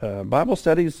Bible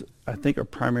studies, I think, are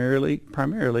primarily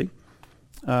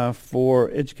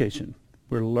for education.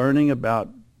 We're learning about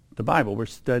the Bible. We're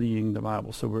studying the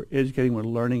Bible. So we're educating, we're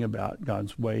learning about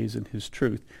God's ways and His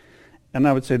truth. And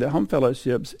I would say that home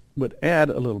fellowships would add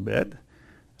a little bit,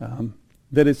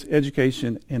 that it's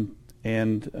education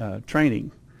and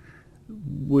training.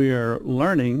 We're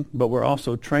learning, but we're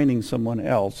also training someone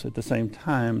else at the same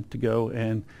time to go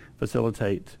and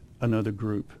facilitate another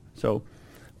group. So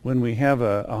when we have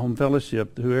a home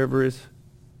fellowship, whoever is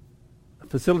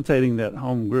facilitating that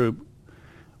home group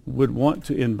would want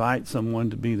to invite someone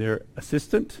to be their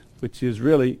assistant, which is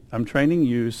really, I'm training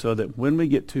you so that when we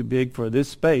get too big for this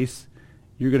space,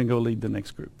 you're going to go lead the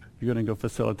next group. You're going to go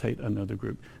facilitate another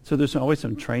group. So there's always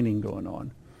some training going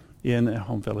on in a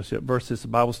home fellowship versus a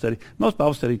Bible study. Most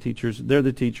Bible study teachers, they're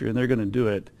the teacher and they're going to do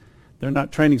it. They're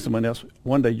not training someone else.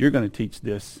 One day you're going to teach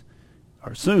this,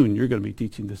 or soon you're going to be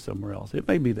teaching this somewhere else. It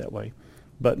may be that way,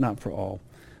 but not for all.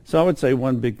 So I would say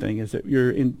one big thing is that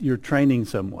you're training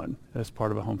someone as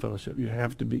part of a home fellowship. You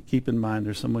have to keep in mind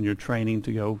there's someone you're training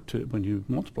to go to when you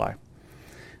multiply.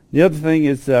 The other thing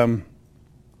is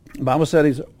Bible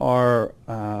studies are,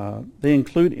 they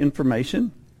include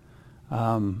information.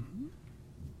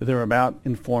 They're about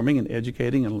informing and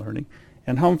educating and learning.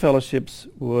 And home fellowships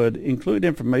would include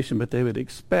information, but they would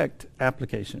expect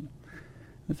application.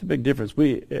 That's a big difference.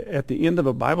 At the end of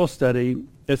a Bible study,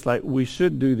 it's like we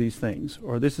should do these things,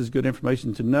 or this is good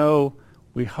information to know.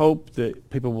 We hope that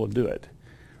people will do it.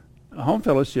 A home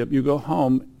fellowship, you go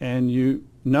home and you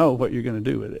know what you're going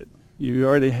to do with it. You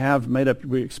already have made up,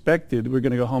 we're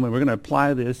going to go home and we're going to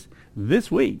apply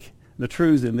this week. The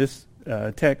truths in this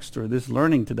text or this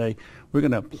learning today, we're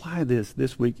going to apply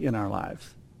this week in our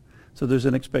lives. So there's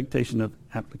an expectation of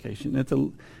application.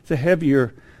 It's a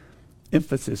heavier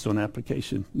emphasis on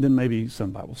application than maybe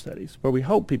some Bible studies, where we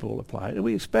hope people will apply it, and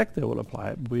we expect they will apply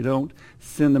it. But we don't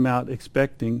send them out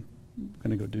expecting we're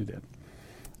going to go do that,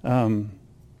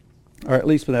 or at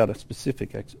least without a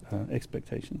specific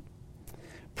expectation.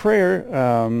 Prayer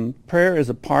is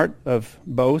a part of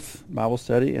both Bible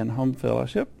study and home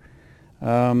fellowship.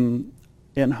 In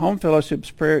home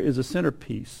fellowships, prayer is a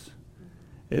centerpiece.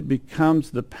 It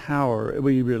becomes the power.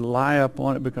 We rely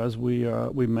upon it because we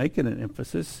make it an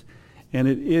emphasis, and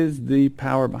it is the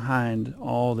power behind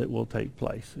all that will take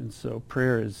place. And so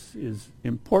prayer is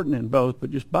important in both, but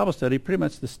just Bible study, pretty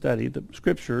much the study. The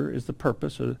Scripture is the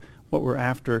purpose of what we're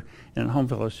after. And in home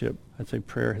fellowship, I'd say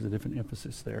prayer has a different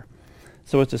emphasis there.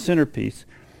 So it's a centerpiece.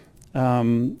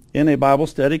 In a Bible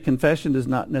study, confession is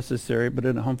not necessary, but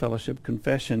in a home fellowship,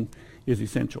 confession is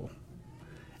essential.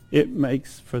 it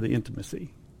makes for the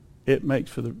intimacy. It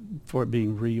makes for it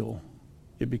being real.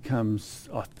 It becomes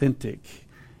authentic,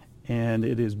 and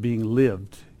it is being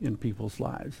lived in people's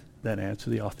lives. That adds to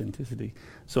the authenticity.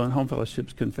 So in home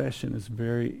fellowships, confession is a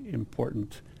very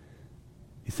important,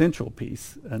 essential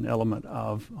piece, an element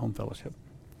of home fellowship.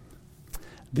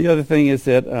 The other thing is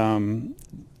that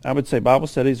I would say Bible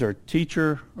studies are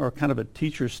kind of a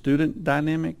teacher-student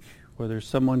dynamic, where there's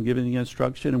someone giving the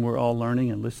instruction and we're all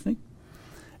learning and listening.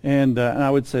 And I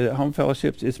would say that home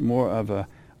fellowships is more of a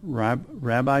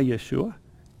Rabbi Yeshua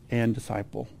and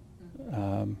disciple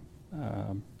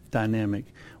dynamic,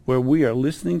 where we are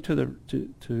listening to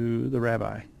the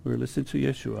rabbi, we're listening to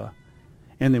Yeshua,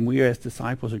 and then we as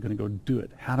disciples are going to go do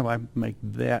it. How do I make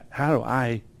that? How do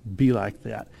I be like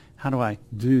that? How do I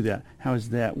do that? How has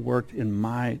that worked in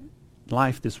my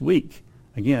life this week?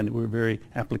 Again, we're very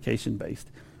application-based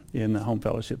in the home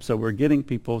fellowship. So we're getting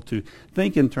people to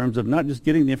think in terms of not just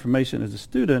getting the information as a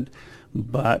student,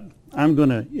 but I'm going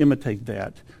to imitate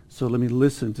that. So let me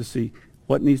listen to see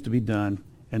what needs to be done,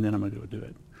 and then I'm going to go do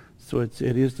it. So it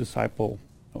is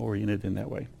disciple-oriented in that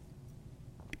way.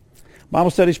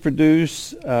 Bible studies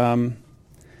produce, not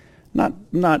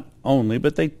only,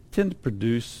 but they tend to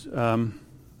produce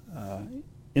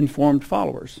informed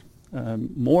followers,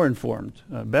 more informed,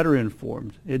 better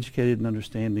informed, educated and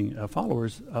understanding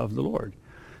followers of the Lord,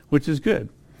 which is good.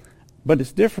 But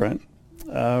it's different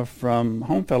from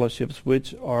home fellowships,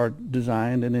 which are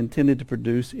designed and intended to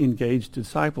produce engaged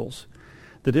disciples.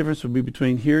 The difference would be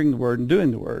between hearing the word and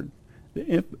doing the word.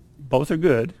 Both are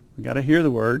good. We've got to hear the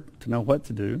word to know what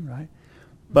to do, right?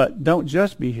 But don't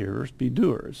just be hearers, be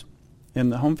doers.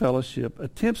 And the home fellowship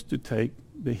attempts to take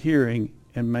the hearing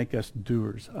and make us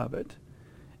doers of it,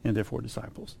 and therefore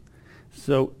disciples.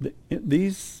 So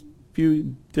these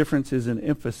few differences in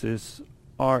emphasis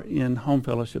are in home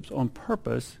fellowships on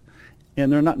purpose,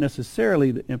 and they're not necessarily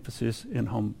the emphasis in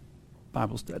home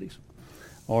Bible studies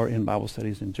or in Bible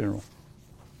studies in general.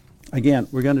 Again,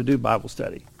 we're going to do Bible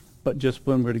study, but just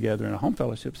when we're together in a home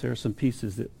fellowships, there are some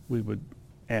pieces that we would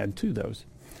add to those.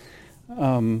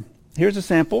 Here's a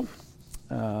sample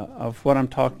of what I'm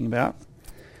talking about.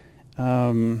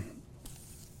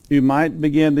 You might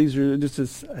begin, this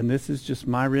is just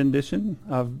my rendition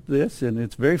of this, and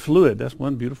it's very fluid. That's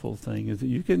one beautiful thing, is that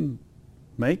you can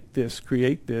make this,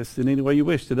 create this in any way you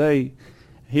wish. Today,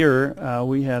 here,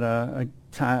 we had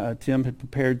Tim had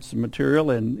prepared some material,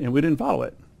 and we didn't follow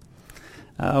it.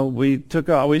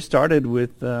 We started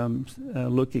with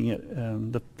looking at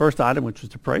the first item, which was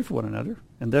to pray for one another,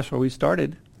 and that's where we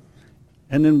started.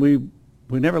 And then we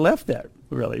never left that,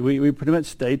 really. We pretty much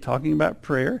stayed talking about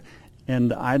prayer, and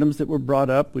the items that were brought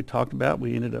up, we talked about.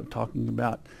 We ended up talking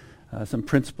about some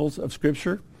principles of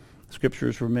Scripture.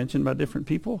 Scriptures were mentioned by different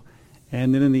people.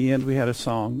 And then in the end, we had a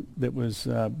song that was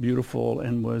beautiful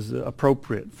and was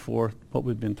appropriate for what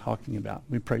we've been talking about.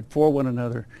 We prayed for one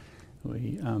another.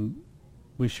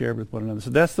 We shared with one another. So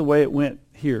that's the way it went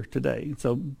here today.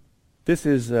 So this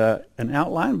is an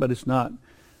outline, but it's not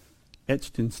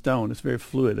etched in stone. It's very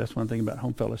fluid. That's one thing about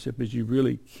home fellowship, is you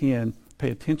really can pay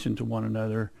attention to one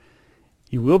another.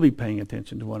 You will be paying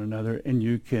attention to one another, and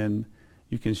you can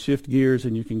shift gears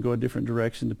and you can go a different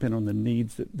direction depending on the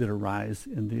needs that arise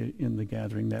in the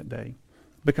gathering that day,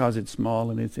 because it's small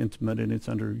and it's intimate and it's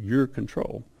under your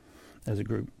control as a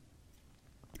group.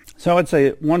 So I'd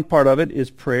say one part of it is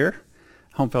prayer.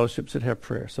 Home fellowships that have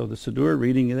prayer. So the Siddur,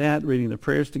 reading the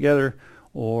prayers together,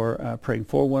 or praying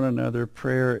for one another.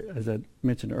 Prayer, as I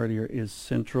mentioned earlier, is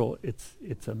central.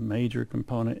 It's a major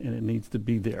component, and it needs to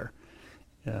be there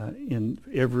in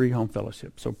every home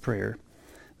fellowship. So prayer.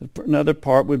 Another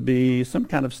part would be some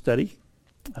kind of study,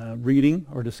 reading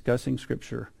or discussing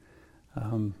Scripture.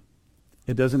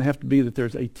 It doesn't have to be that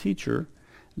there's a teacher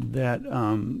that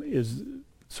is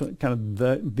kind of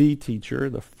the teacher,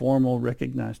 the formal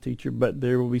recognized teacher, but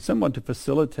there will be someone to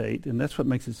facilitate, and that's what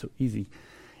makes it so easy,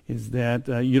 is that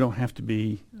you don't have to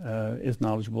be as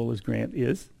knowledgeable as Grant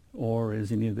is, or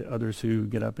as any of the others who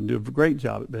get up and do a great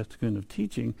job at Beth Tikkun of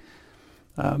teaching.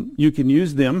 You can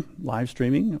use them, live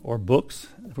streaming, or books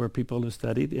where people have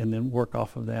studied, and then work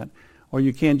off of that. Or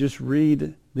you can just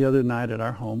read. The other night at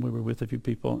our home, we were with a few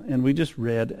people, and we just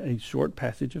read a short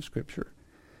passage of Scripture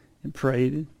and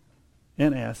prayed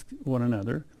and asked one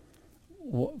another,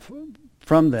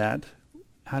 from that,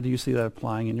 how do you see that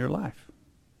applying in your life?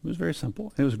 It was very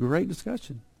simple. It was a great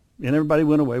discussion. And everybody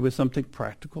went away with something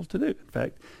practical to do. In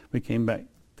fact, we came back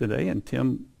today, and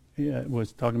Tim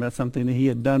was talking about something that he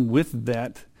had done with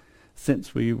that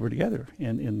since we were together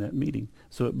in that meeting.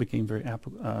 So it became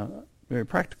very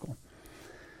practical.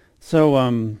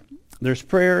 So there's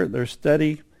prayer, there's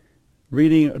study,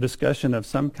 reading or discussion of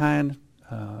some kind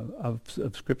of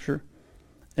Scripture,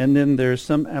 and then there's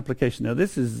some application. Now,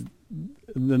 this is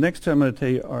the next two I'm going to tell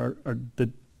you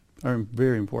are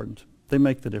very important. They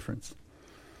make the difference.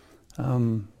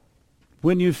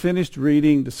 When you've finished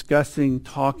reading, discussing,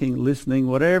 talking, listening,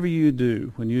 whatever you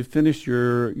do, when you've finished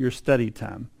your study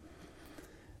time,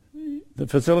 the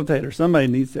facilitator, somebody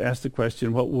needs to ask the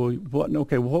question, what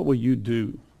will you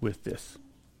do with this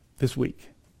week?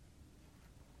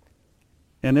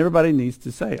 And everybody needs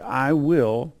to say, I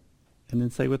will, and then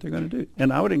say what they're going to do.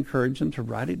 And I would encourage them to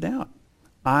write it down.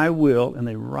 I will, and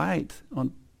they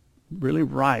really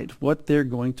write what they're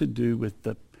going to do with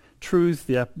the truth,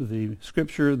 the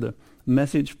Scripture, the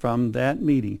message from that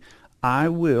meeting. I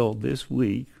will this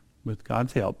week, with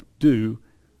God's help, do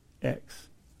X.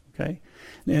 Okay?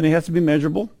 And it has to be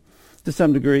measurable to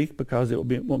some degree because it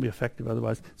won't be effective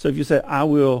otherwise. So if you say, I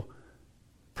will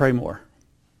pray more,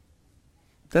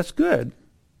 that's good.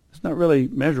 It's not really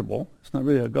measurable. It's not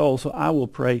really a goal. So I will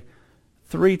pray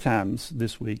 3 times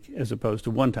this week as opposed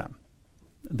to 1 time.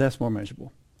 That's more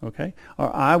measurable. Okay?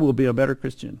 Or I will be a better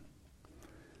Christian.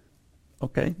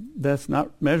 Okay? That's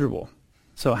not measurable.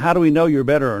 So how do we know you're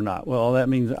better or not? Well, that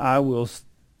means I will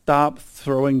stop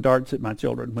throwing darts at my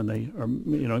children when they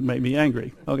make me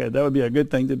angry. Okay, that would be a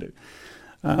good thing to do.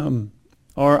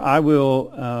 Or I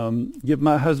will give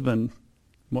my husband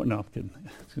no, I'm kidding.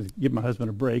 Give my husband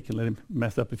a break and let him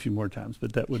mess up a few more times,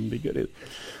 but that wouldn't be good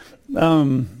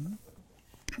either.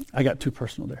 I got too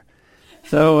personal there.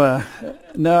 So,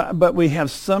 no, but we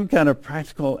have some kind of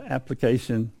practical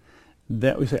application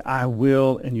that we say, I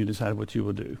will, and you decide what you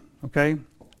will do. Okay?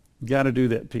 Got to do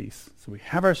that piece. So we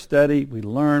have our study, we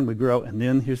learn, we grow, and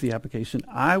then here's the application.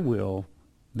 I will,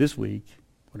 this week,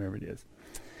 whatever it is.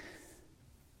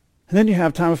 And then you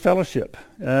have time of fellowship.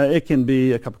 It can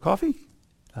be a cup of coffee.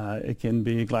 It can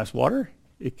be a glass of water.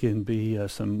 It can be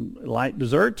some light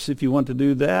desserts if you want to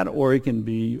do that, or it can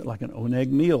be like an oneg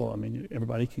meal. I mean,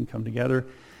 everybody can come together,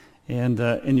 and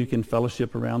you can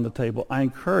fellowship around the table. I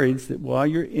encourage that while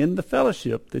you're in the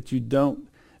fellowship, that you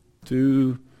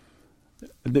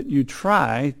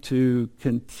try to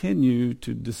continue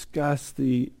to discuss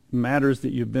the matters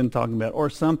that you've been talking about, or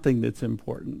something that's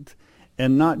important,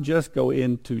 and not just go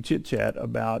into chit-chat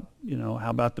about, how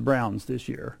about the Browns this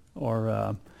year,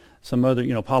 or some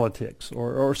other, politics,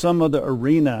 or some other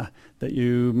arena that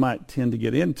you might tend to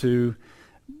get into.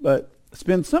 But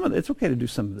spend some of it. It's okay to do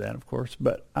some of that, of course,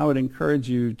 but I would encourage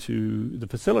you the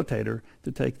facilitator,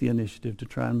 to take the initiative to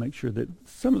try and make sure that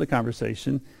some of the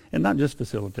conversation, and not just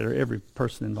facilitator, every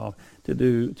person involved,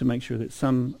 to make sure that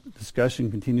some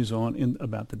discussion continues on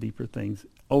about the deeper things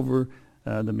over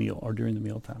the meal or during the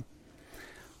mealtime.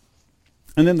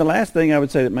 And then the last thing I would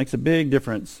say that makes a big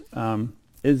difference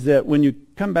is that when you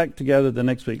come back together the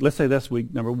next week, let's say that's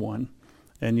week number 1,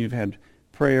 and you've had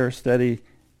prayer, study,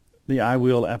 the I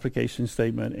will application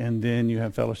statement, and then you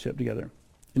have fellowship together.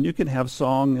 And you can have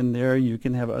song in there, you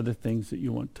can have other things that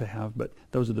you want to have, but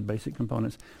those are the basic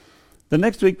components. The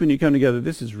next week when you come together,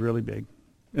 this is really big,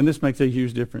 and this makes a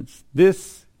huge difference.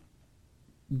 This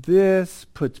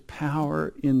puts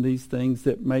power in these things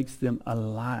that makes them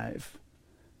alive.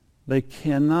 They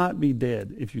cannot be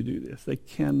dead if you do this. They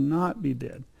cannot be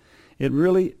dead. It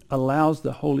really allows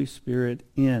the Holy Spirit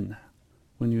in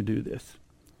when you do this.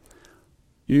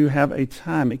 You have a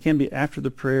time. It can be after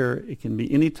the prayer. It can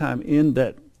be any time in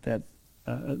that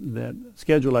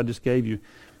schedule I just gave you.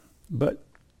 But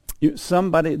the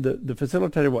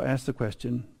facilitator will ask the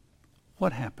question,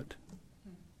 what happened?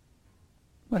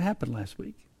 What happened last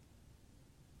week?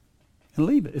 And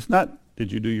leave it. It's not,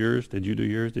 did you do yours? Did you do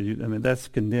yours? I mean, that's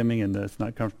condemning, and that's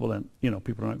not comfortable, and,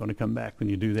 people are not going to come back when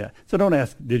you do that. So don't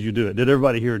ask, did you do it? Did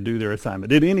everybody here do their assignment?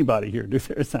 Did anybody here do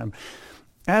their assignment?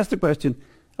 Ask the question,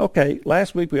 okay,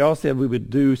 last week we all said we would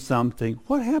do something.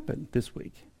 What happened this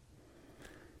week?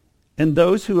 And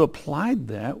those who applied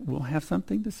that will have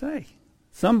something to say.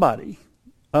 Somebody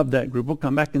of that group will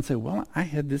come back and say, well, I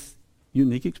had this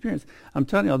unique experience. I'm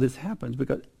telling you all this happens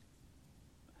because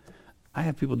I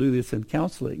have people do this in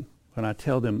counseling when I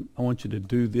tell them, I want you to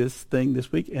do this thing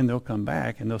this week, and they'll come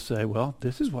back and they'll say, well,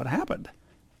 this is what happened.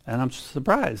 And I'm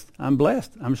surprised. I'm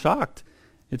blessed. I'm shocked.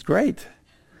 It's great.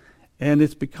 And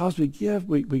it's because we're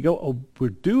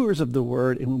doers of the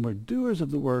word, and when we're doers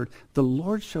of the word, the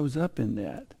Lord shows up in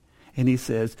that. And he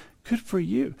says, good for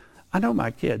you. I know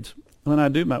my kids, when I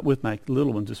do with my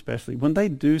little ones especially, when they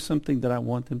do something that I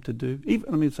want them to do,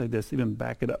 let me say this, even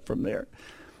back it up from there.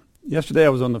 Yesterday I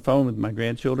was on the phone with my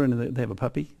grandchildren, and they have a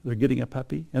puppy. They're getting a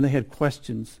puppy, and they had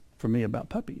questions for me about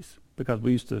puppies because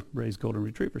we used to raise golden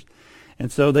retrievers.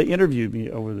 And so they interviewed me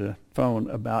over the phone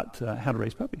about how to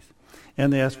raise puppies.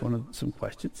 And they asked some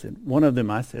questions. And one of them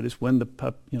I said is when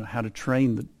how to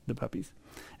train the puppies.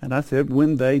 And I said,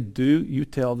 when they do, you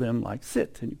tell them like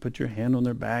sit, and you put your hand on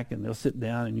their back and they'll sit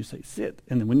down and you say sit.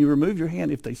 And then when you remove your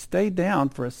hand, if they stay down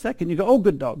for a second, you go, oh,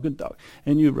 good dog, good dog.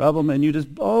 And you rub them and you just,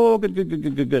 oh, good, good, good,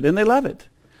 good, good, good. And they love it.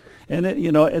 And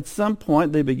at some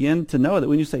point they begin to know that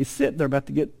when you say sit, they're about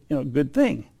to get, a good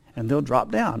thing. And they'll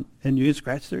drop down and you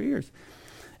scratch their ears.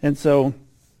 And so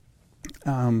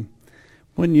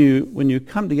when you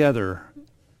come together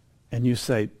and you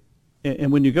say,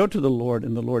 and when you go to the Lord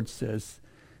and the Lord says,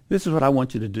 this is what I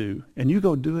want you to do, and you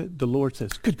go do it, the Lord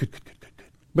says, good, good, good, good, good, good,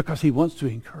 because he wants to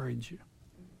encourage you.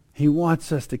 He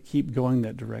wants us to keep going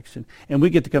that direction. And we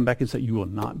get to come back and say, you will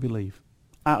not believe.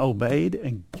 I obeyed,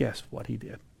 and guess what he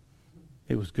did?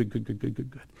 It was good, good, good, good, good,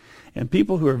 good. And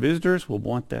people who are visitors will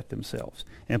want that themselves.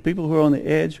 And people who are on the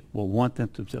edge will want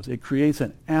that themselves. It creates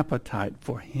an appetite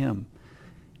for him,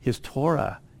 his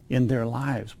Torah in their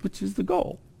lives, which is the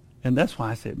goal. And that's why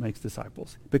I say it makes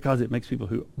disciples, because it makes people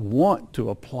who want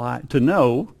to apply, to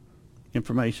know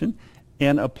information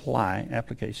and apply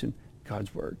application,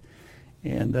 God's word.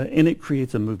 And it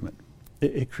creates a movement.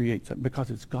 It creates, because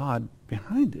it's God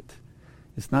behind it.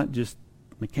 It's not just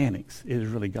mechanics. It is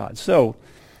really God. So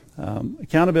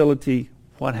accountability,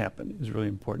 what happened, is really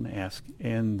important to ask.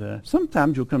 And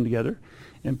sometimes you'll come together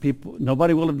and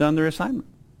nobody will have done their assignment.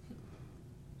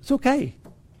 It's okay.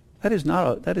 That is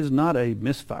not a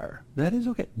misfire. That is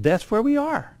okay. That's where we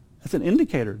are. That's an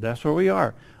indicator. That's where we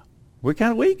are. We're kind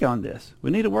of weak on this.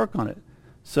 We need to work on it.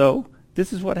 So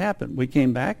this is what happened. We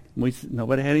came back.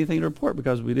 Nobody had anything to report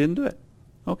because we didn't do it.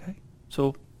 Okay.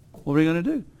 So what are we going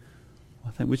to do? I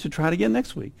think we should try it again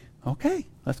next week. Okay.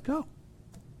 Let's go.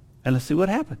 And let's see what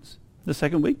happens. The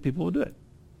second week, people will do it.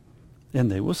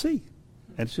 And they will see.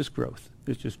 And it's just growth.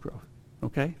 It's just growth.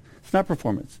 Okay? It's not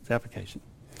performance. It's application.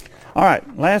 All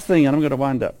right, last thing, and I'm going to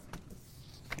wind up.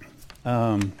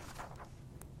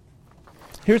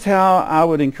 Here's how I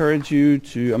would encourage you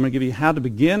to, I'm going to give you how to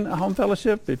begin a home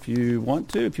fellowship if you want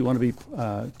to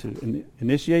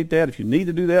initiate that, if you need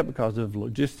to do that because of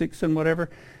logistics and whatever.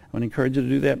 I'm going to encourage you to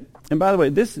do that. And by the way,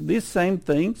 these same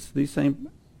things, these same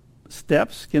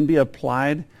steps can be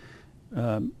applied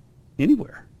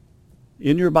anywhere.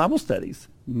 In your Bible studies,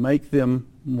 make them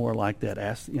more like that.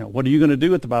 Ask, what are you going to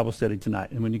do at the Bible study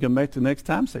tonight? And when you come back the next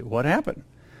time, say, what happened?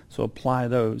 So apply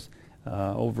those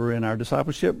over in our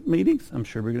discipleship meetings. I'm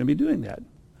sure we're going to be doing that.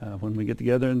 When we get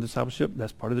together in discipleship,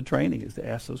 that's part of the training, is to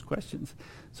ask those questions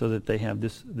so that they have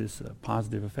this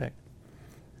positive effect.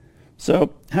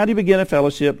 So how do you begin a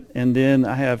fellowship? And then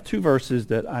I have two verses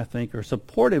that I think are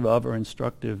supportive of or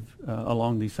instructive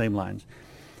along these same lines.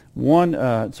 One,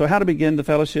 so how to begin the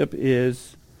fellowship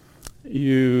is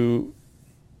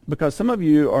because some of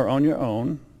you are on your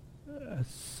own,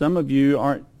 some of you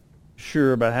aren't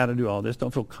sure about how to do all this,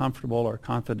 don't feel comfortable or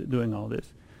confident doing all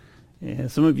this.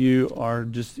 And some of you are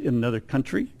just in another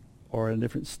country or in a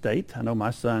different state. I know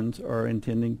my sons are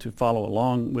intending to follow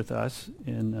along with us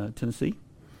in Tennessee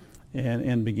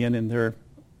and begin in their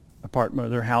apartment or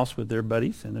their house with their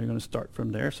buddies, and they're going to start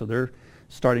from there. So they're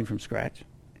starting from scratch.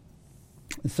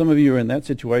 And some of you are in that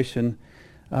situation.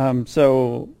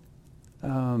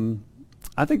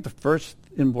 I think the first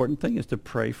important thing is to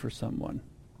pray for someone.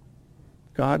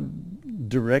 God,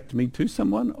 direct me to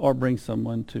someone or bring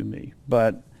someone to me.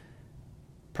 But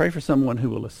pray for someone who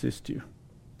will assist you.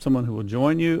 Someone who will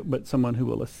join you, but someone who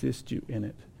will assist you in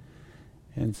it.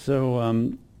 And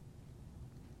so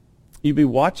you'd be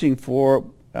watching for,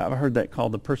 I've heard that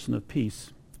called the person of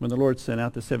peace. When the Lord sent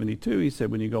out the 72, he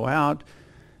said, when you go out,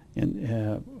 and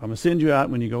I'm going to send you out.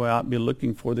 When you go out, be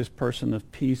looking for this person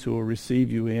of peace who will receive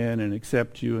you in and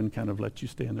accept you and kind of let you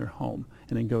stay in their home,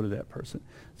 and then go to that person.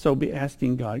 So be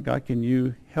asking God, can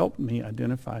you help me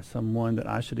identify someone that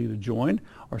I should either join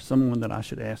or someone that I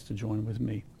should ask to join with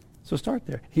me? So start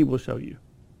there. He will show you.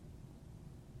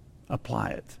 Apply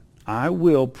it. I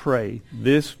will pray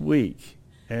this week,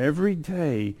 every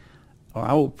day, or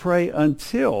I will pray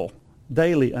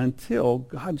daily until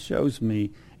God shows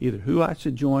me either who I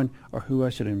should join or who I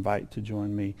should invite to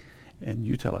join me. And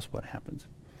you tell us what happens,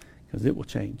 because it will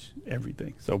change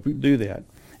everything. So do that.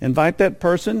 Invite that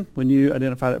person. When you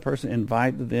identify that person,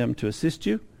 invite them to assist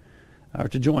you or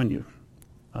to join you.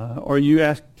 Or you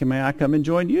ask, may I come and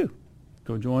join you?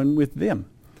 Go join with them.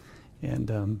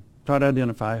 And try to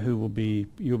identify who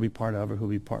you'll be part of or who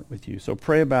will be part with you. So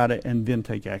pray about it and then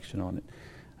take action on it.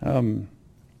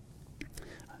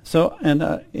 So, and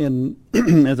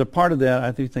as a part of that,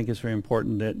 I do think it's very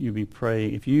important that you be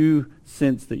praying. If you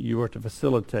sense that you are to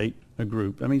facilitate a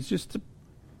group, I mean, it's just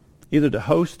either to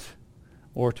host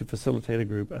or to facilitate a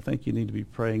group, I think you need to be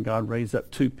praying, God, raise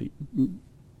up two people.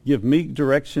 Give me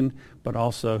direction, but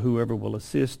also whoever will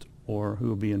assist or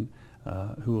who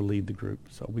will lead the group.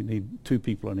 So we need two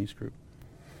people in each group.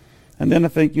 And then I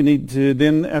think you need to,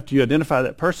 then after you identify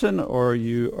that person, or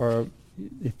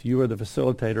if you are the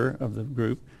facilitator of the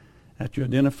group, after you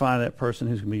identify that person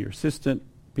who's going to be your assistant,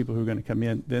 people who are going to come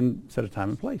in, then set a time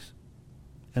and place.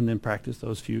 And then practice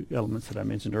those few elements that I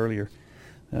mentioned earlier.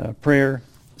 Prayer,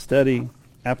 study,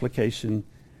 application,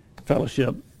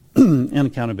 fellowship, and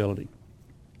accountability.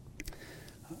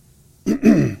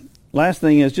 Last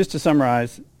thing is, just to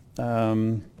summarize,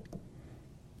 I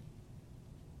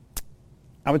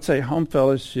would say home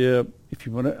fellowship, if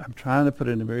you want to, I'm trying to put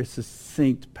it in a very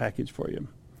succinct package for you.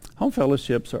 Home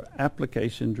fellowships are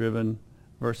application-driven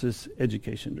versus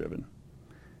education-driven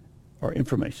or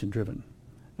information-driven.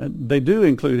 They do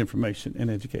include information and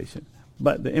education,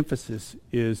 but the emphasis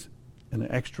is an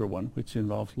extra one, which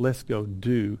involves let's go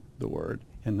do the word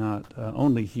and not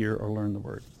only hear or learn the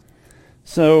word.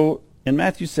 So in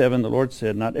Matthew 7, the Lord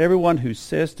said, "Not everyone who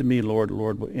says to me, Lord,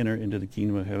 Lord, will enter into the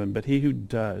kingdom of heaven, but he who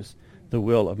does the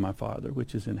will of my Father,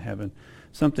 which is in heaven."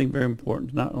 Something very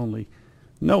important, not only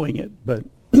knowing it, but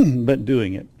but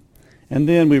doing it. And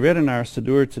then we read in our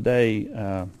Siddur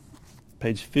today,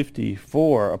 page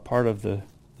 54, a part of the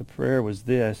prayer was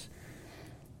this.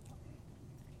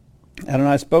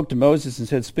 Adonai spoke to Moses and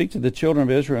said, "Speak to the children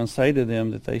of Israel and say to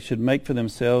them that they should make for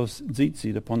themselves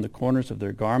tzitzit upon the corners of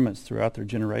their garments throughout their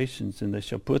generations, and they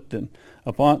shall put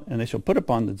upon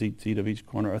the tzitzit of each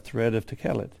corner a thread of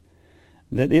techelet,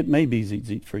 that it may be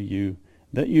tzitzit for you,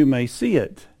 that you may see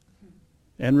it,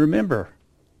 and remember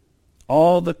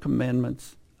all the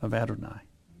commandments of Adonai."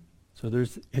 So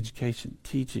there's education,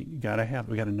 teaching. We got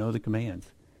to know the commands,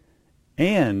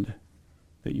 and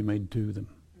that you may do them.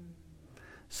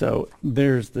 So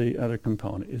there's the other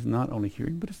component. It's not only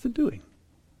hearing, but it's the doing.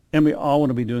 And we all want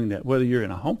to be doing that, whether you're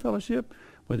in a home fellowship,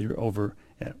 whether you're over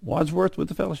at Wadsworth with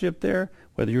the fellowship there,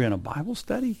 whether you're in a Bible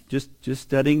study, just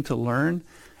studying to learn.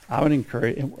 I would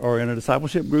encourage, or in a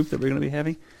discipleship group that we're going to be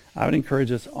having, I would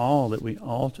encourage us all that we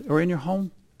all, or in your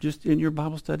home, just in your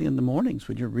Bible study in the mornings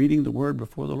when you're reading the Word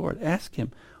before the Lord, ask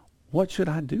Him, what should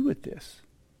I do with this?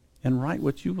 And write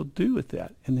what you will do with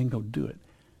that, and then go do it.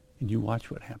 And you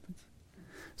watch what happens.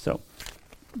 So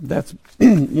that's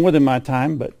more than my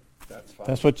time, but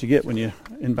that's what you get when you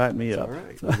invite me up. All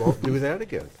right. We won't do that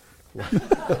again.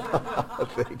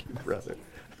 Thank you, brother.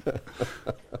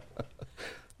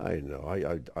 I know.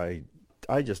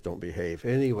 I just don't behave.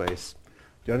 Anyways,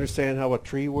 do you understand how a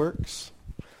tree works?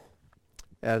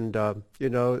 And, the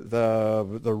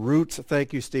roots,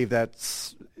 thank you, Steve,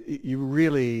 you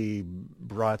really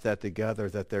brought that together,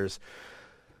 that there's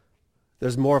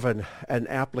more of an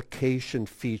application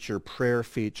feature, prayer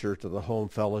feature to the home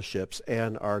fellowships,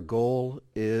 and our goal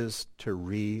is to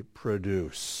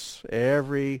reproduce.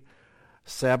 Every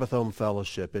Sabbath home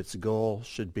fellowship, its goal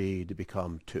should be to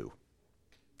become two.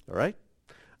 All right?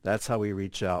 That's how we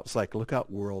reach out. It's like, look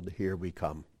out world, here we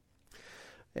come.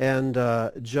 And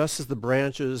just as the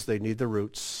branches, they need the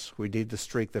roots, we need the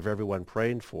strength of everyone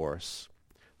praying for us.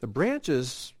 The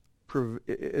branches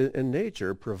in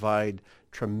nature provide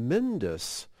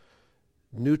tremendous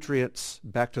nutrients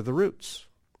back to the roots.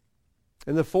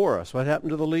 In the forest, what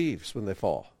happened to the leaves when they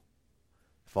fall?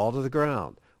 Fall to the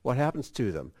ground. What happens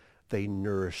to them? They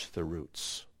nourish the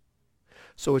roots.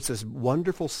 So it's this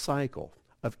wonderful cycle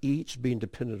of each being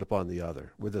dependent upon the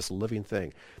other. We're this living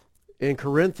thing. In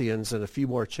Corinthians, in a few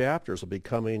more chapters, we'll be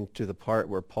coming to the part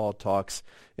where Paul talks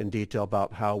in detail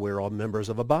about how we're all members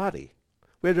of a body.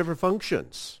 We have different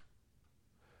functions.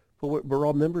 But we're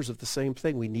all members of the same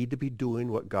thing. We need to be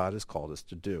doing what God has called us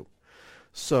to do.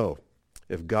 So,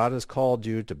 if God has called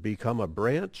you to become a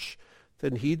branch,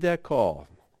 then heed that call.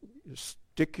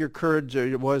 Stick your courage,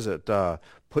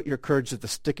 put your courage at the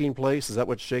sticking place. Is that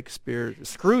what Shakespeare?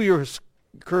 Screw your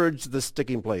courage to the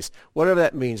sticking place. Whatever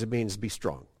that means, it means be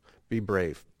strong, be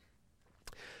brave.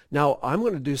 Now, I'm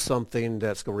going to do something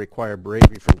that's going to require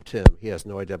bravery from Tim. He has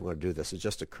no idea I'm going to do this. It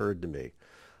just occurred to me.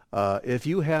 If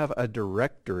you have a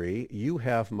directory, you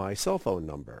have my cell phone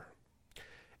number.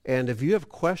 And if you have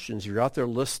questions, you're out there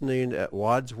listening at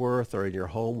Wadsworth or in your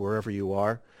home, wherever you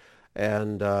are,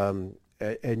 and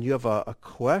you have a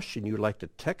question you'd like to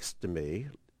text to me,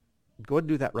 go ahead and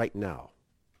do that right now.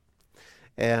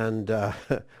 And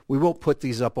we won't put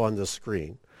these up on the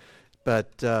screen.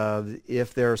 But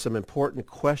if there are some important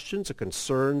questions or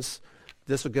concerns,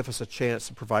 this will give us a chance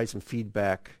to provide some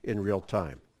feedback in real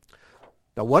time.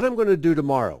 Now, what I'm going to do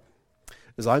tomorrow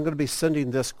is I'm going to be sending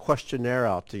this questionnaire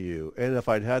out to you. And if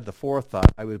I'd had the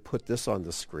forethought, I would put this on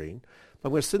the screen. But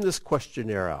I'm going to send this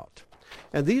questionnaire out.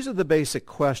 And these are the basic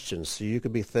questions, so you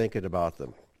can be thinking about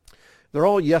them. They're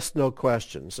all yes-no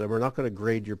questions, and we're not going to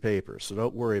grade your papers, so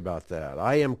don't worry about that.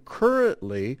 I am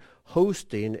currently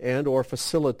hosting and or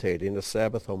facilitating a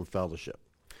Sabbath Home Fellowship.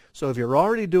 So if you're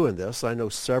already doing this, I know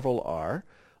several are,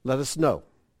 let us know.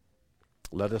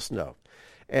 Let us know.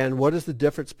 And what is the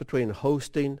difference between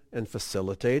hosting and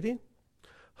facilitating?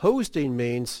 Hosting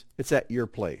means it's at your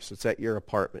place. It's at your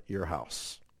apartment, your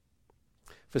house.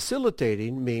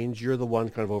 Facilitating means you're the one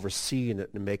kind of overseeing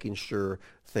it and making sure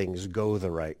things go the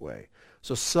right way.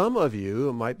 So some of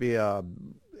you might be,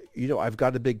 I've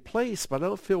got a big place, but I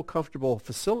don't feel comfortable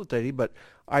facilitating, but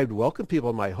I'd welcome people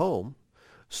in my home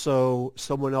so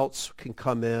someone else can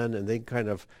come in and they can kind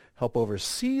of help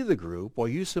oversee the group while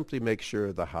you simply make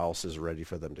sure the house is ready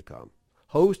for them to come.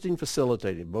 Hosting,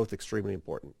 facilitating, both extremely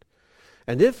important.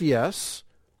 And if yes,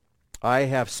 I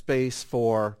have space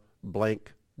for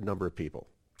blank number of people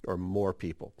or more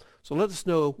people. So let us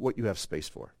know what you have space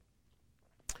for.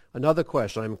 Another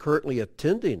question, I'm currently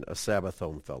attending a Sabbath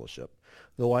Home Fellowship,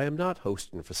 though I am not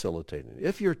hosting and facilitating.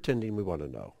 If you're attending, we want to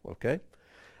know, okay?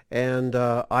 And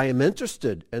I am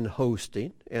interested in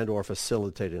hosting and or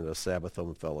facilitating a Sabbath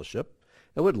Home Fellowship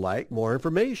and would like more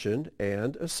information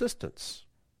and assistance.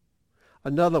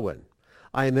 Another one,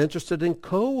 I am interested in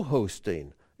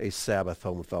co-hosting a Sabbath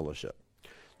Home Fellowship.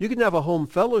 You can have a home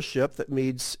fellowship that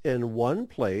meets in one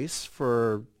place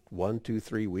for 1, 2,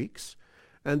 3 weeks,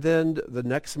 and then the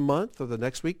next month or the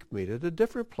next week meet at a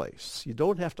different place. You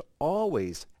don't have to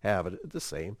always have it at the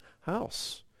same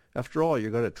house. After all,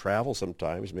 you're going to travel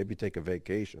sometimes, maybe take a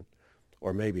vacation,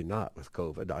 or maybe not with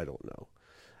COVID, I don't know.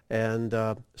 And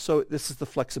so this is the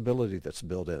flexibility that's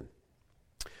built in.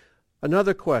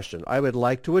 Another question, I would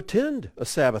like to attend a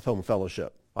Sabbath Home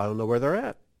Fellowship. I don't know where they're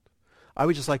at. I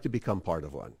would just like to become part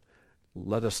of one.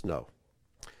 Let us know.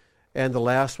 And the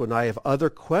last one, I have other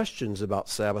questions about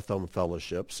Sabbath Home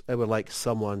Fellowships and would like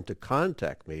someone to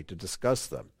contact me to discuss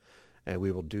them, and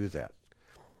we will do that.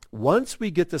 Once we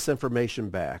get this information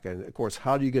back, and of course,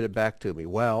 how do you get it back to me?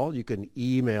 Well, you can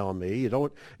email me.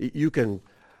 You can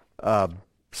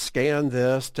scan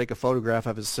this, take a photograph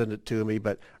of it, send it to me,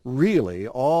 but really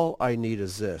all I need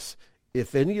is this.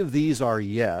 If any of these are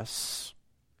yes,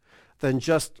 then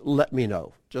just let me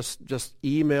know. Just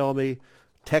email me,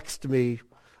 text me.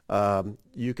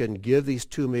 You can give these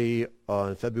to me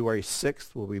on February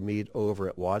 6th when we meet over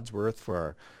at Wadsworth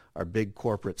for our big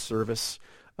corporate service.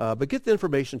 But get the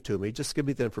information to me. Just give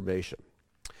me the information.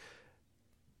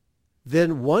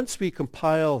 Then once we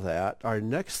compile that, our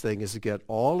next thing is to get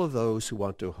all of those who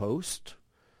want to host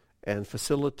and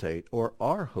facilitate or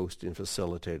are hosting and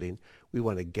facilitating. We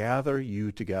want to gather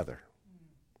you together.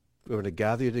 We want to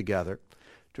gather you together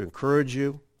to encourage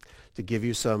you, to give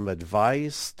you some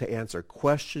advice, to answer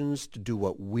questions, to do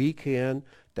what we can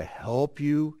to help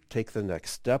you take the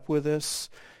next step with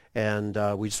this. And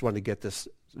we just want to get this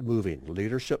moving.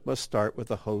 Leadership must start with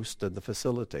the host and the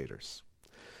facilitators.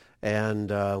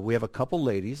 And we have a couple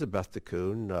ladies at Beth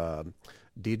Tikkun,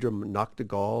 Deidre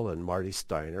Noctegal and Marty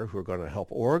Steiner, who are going to help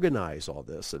organize all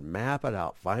this and map it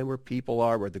out, find where people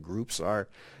are, where the groups are,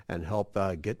 and help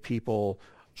get people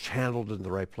channeled in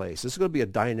the right place. This is going to be a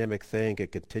dynamic thing.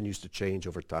 It continues to change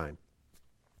over time.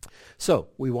 So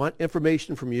we want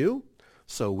information from you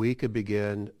so we could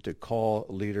begin to call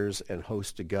leaders and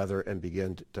hosts together and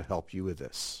begin to help you with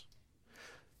this.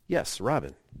 Yes,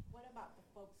 Robin. What about the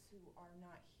folks who are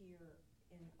not here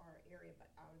in our area but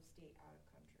out of state, out of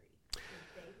country?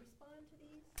 Did they respond to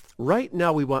these? Right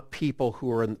now we want people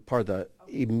who are in part of the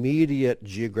immediate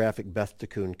geographic Beth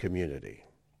Tikkun community.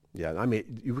 Yeah, I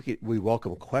mean, we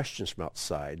welcome questions from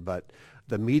outside, but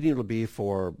the meeting will be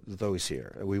for those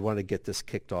here. And we want to get this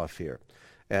kicked off here.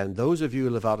 And those of you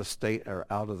who live out of state or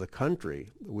out of the country,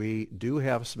 we do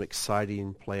have some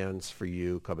exciting plans for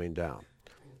you coming down.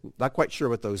 Not quite sure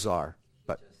what those are,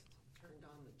 but... Just turned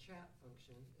on the chat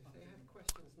function. If they have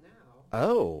questions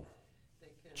now, they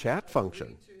can chat function.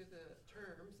 agree to the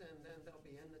terms, and then they'll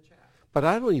be in the chat. But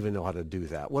I don't even know how to do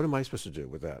that. What am I supposed to do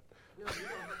with that? No, you don't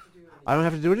have to do anything. I don't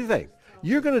have to do anything.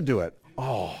 You're going to do it.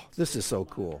 Oh, this is so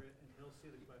cool.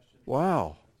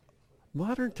 Wow.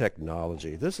 Modern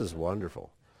technology. This is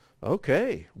wonderful.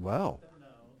 Okay. Wow.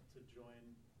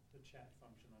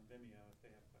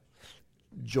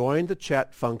 Join the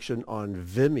chat function on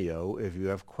Vimeo if you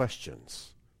have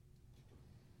questions.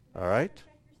 All right?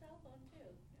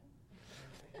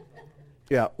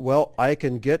 Yeah, well, I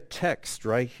can get text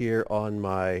right here on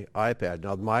my iPad.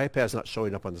 Now, my iPad's not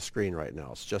showing up on the screen right now.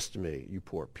 It's just me, you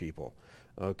poor people.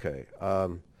 Okay.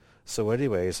 So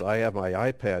anyways, I have my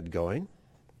iPad going.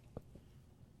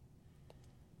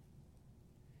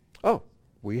 Oh,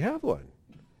 we have one.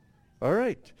 All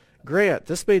right. Grant,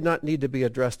 this may not need to be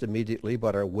addressed immediately,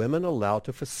 but are women allowed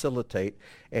to facilitate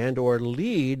and or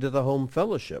lead the home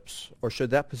fellowships, or should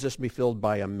that position be filled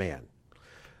by a man?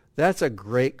 That's a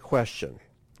great question.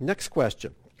 Next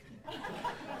question.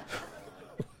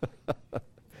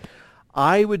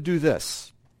 I would do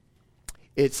this.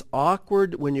 It's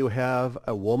awkward when you have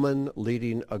a woman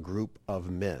leading a group of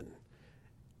men.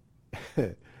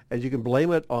 And you can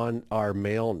blame it on our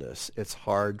maleness. It's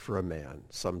hard for a man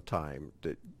sometime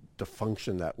to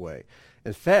function that way.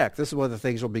 In fact, this is one of the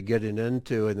things we'll be getting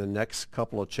into in the next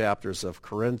couple of chapters of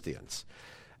Corinthians.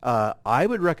 I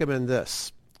would recommend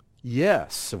this.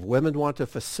 Yes, if women want to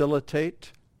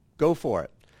facilitate, go for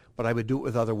it. But I would do it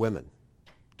with other women.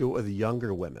 Do it with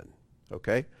younger women,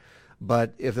 okay?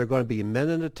 But if there are going to be men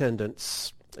in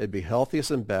attendance, it'd be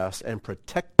healthiest and best and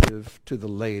protective to the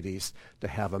ladies to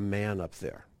have a man up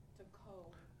there.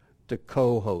 To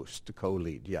co-host, to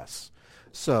co-lead, yes.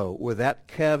 So with that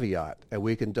caveat, and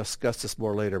we can discuss this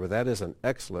more later, but that is an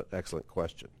excellent, excellent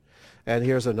question. And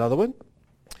here's another one.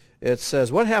 It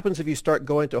says, what happens if you start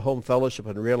going to home fellowship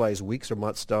and realize weeks or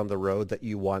months down the road that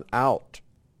you want out?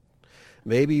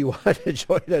 Maybe you want to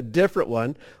join a different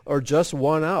one or just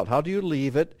want out. How do you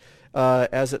leave it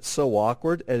as it's so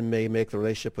awkward and may make the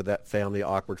relationship with that family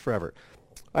awkward forever?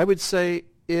 I would say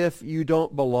if you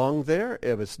don't belong there,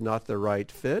 if it's not the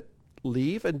right fit,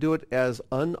 leave and do it as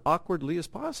unawkwardly as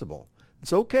possible.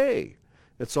 It's okay.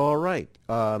 It's all right.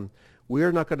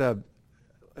 We're not going to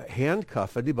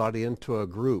handcuff anybody into a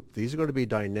group. These are going to be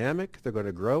dynamic. They're going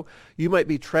to grow. You might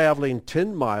be traveling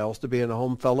 10 miles to be in a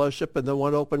home fellowship, and then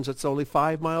one opens that's only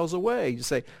 5 miles away. You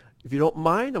say, if you don't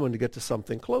mind, I'm going to get to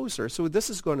something closer. So this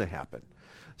is going to happen.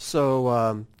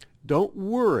 So don't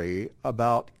worry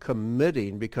about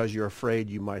committing because you're afraid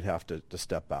you might have to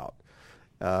step out.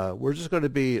 We're just going to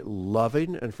be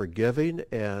loving and forgiving.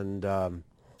 And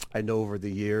I know over the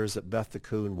years that Beth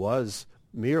Coon was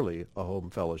merely a home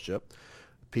fellowship.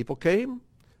 People came,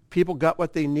 people got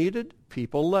what they needed,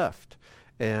 people left,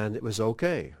 and it was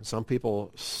okay. Some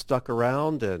people stuck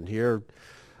around, and here,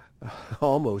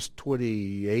 almost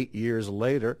 28 years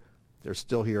later, they're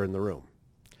still here in the room.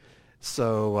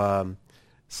 So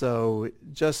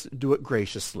just do it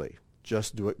graciously.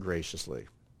 Just do it graciously.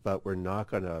 But we're not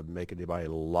going to make anybody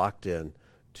locked in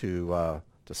to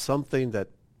something that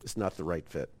is not the right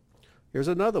fit. Here's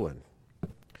another one.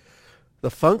 The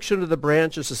function of the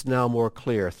branches is now more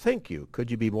clear. Thank you.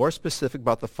 Could you be more specific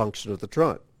about the function of the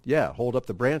trunk? Yeah, hold up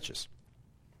the branches.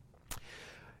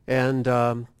 And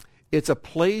it's a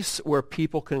place where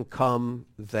people can come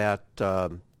that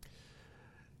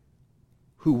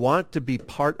who want to be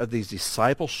part of these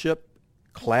discipleship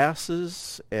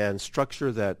classes and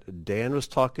structure that Dan was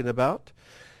talking about.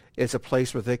 It's a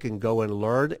place where they can go and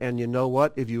learn. And you know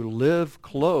what? If you live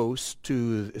close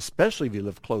to, especially if you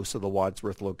live close to the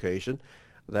Wadsworth location,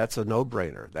 that's a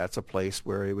no-brainer. That's a place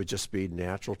where it would just be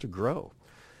natural to grow.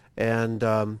 And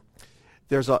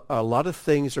there's a lot of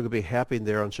things that are going to be happening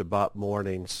there on Shabbat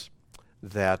mornings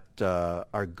that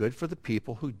are good for the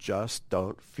people who just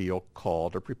don't feel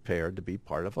called or prepared to be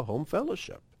part of a home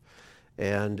fellowship.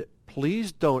 And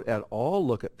please don't at all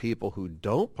look at people who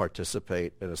don't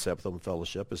participate in a Sabbath home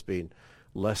fellowship as being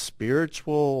less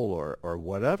spiritual or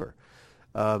whatever.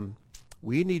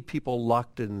 We need people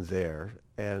locked in there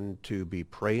and to be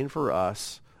praying for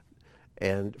us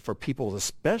and for people,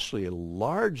 especially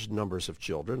large numbers of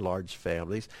children, large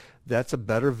families. That's a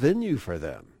better venue for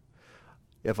them.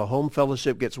 If a home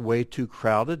fellowship gets way too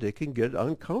crowded, it can get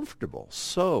uncomfortable.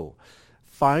 So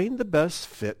find the best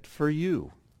fit for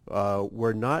you.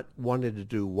 We're not wanting to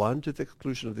do one to the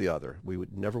exclusion of the other. We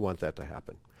would never want that to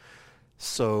happen.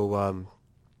 So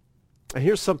and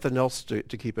here's something else to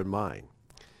keep in mind.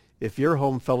 If your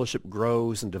home fellowship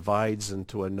grows and divides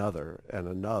into another and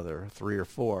another, 3 or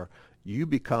 4, you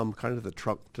become kind of the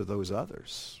trunk to those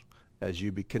others as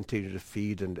you continue to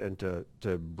feed and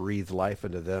to breathe life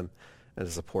into them and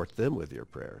to support them with your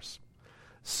prayers.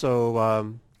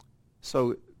 So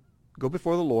go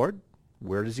before the Lord.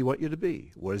 Where does he want you to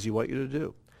be? What does he want you to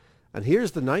do? And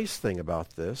here's the nice thing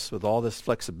about this, with all this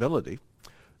flexibility.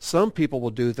 Some people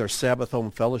will do their Sabbath home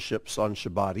fellowships on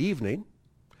Shabbat evening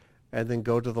and then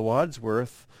go to the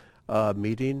Wadsworth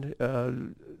meeting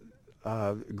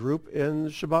group in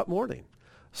Shabbat morning.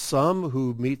 Some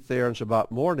who meet there on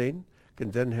Shabbat morning can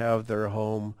then have their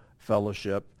home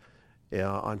fellowship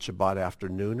on Shabbat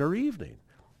afternoon or evening.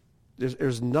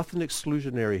 There's nothing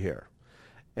exclusionary here.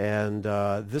 And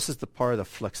this is the part of the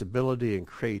flexibility and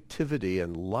creativity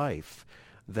in life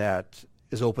that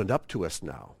is opened up to us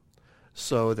now.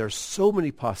 So there's so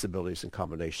many possibilities and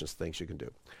combinations, things you can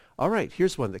do. All right,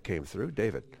 here's one that came through.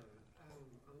 David.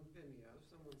 On Vimeo,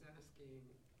 someone's asking,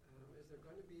 is there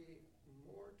going to be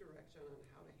more direction on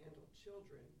how to handle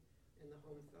children in the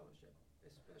home fellowship,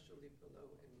 especially below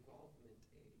involvement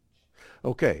age?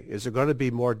 Okay, is there going to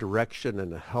be more direction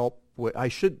and help?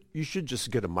 You should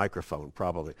just get a microphone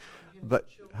probably. But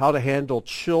how to handle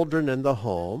children in the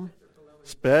home,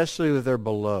 especially if they're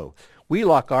below. We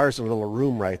lock ours in a little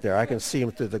room right there. I can see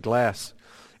them through the glass.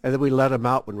 And then we let them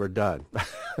out when we're done.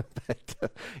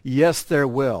 But, yes, there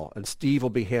will. And Steve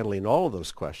will be handling all of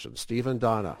those questions. Steve and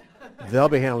Donna, they'll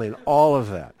be handling all of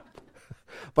that.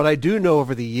 But I do know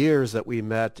over the years that we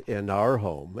met in our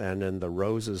home and in the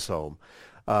Roses home,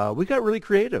 we got really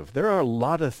creative. There are a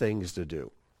lot of things to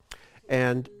do.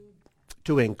 And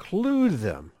to include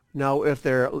them. Now, if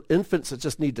they're infants that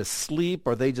just need to sleep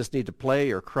or they just need to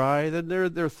play or cry, then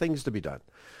there are things to be done.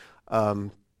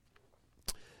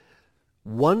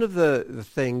 One of the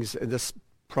things, and this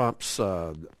prompts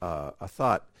a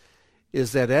thought,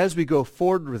 is that as we go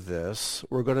forward with this,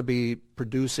 we're going to be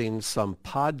producing some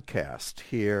podcasts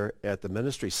here at the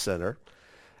Ministry Center.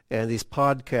 And these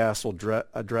podcasts will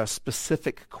address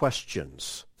specific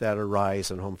questions that arise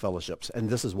in home fellowships. And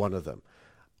this is one of them.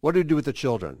 What do we do with the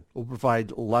children? We'll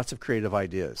provide lots of creative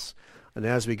ideas. And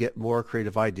as we get more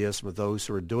creative ideas from those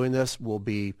who are doing this, we'll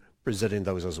be presenting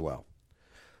those as well.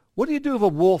 What do you do if a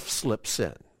wolf slips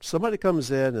in? Somebody comes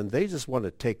in and they just want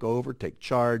to take over, take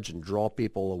charge, and draw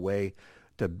people away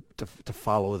to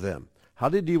follow them. How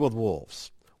do you deal with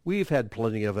wolves? We've had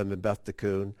plenty of them in Beth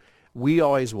Tikkun. We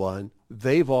always won.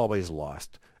 They've always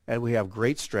lost. And we have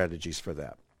great strategies for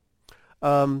that.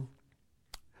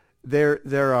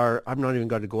 There are, I'm not even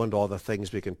going to go into all the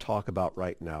things we can talk about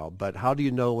right now, but how do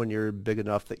you know when you're big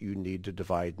enough that you need to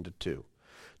divide into two?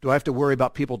 Do I have to worry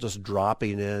about people just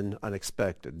dropping in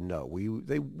unexpected? No. We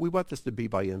want this to be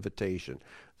by invitation,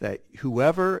 that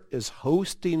whoever is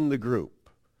hosting the group,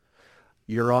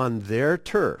 you're on their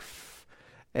turf,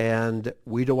 and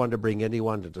we don't want to bring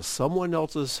anyone into someone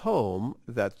else's home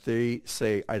that they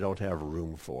say, I don't have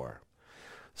room for.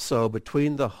 So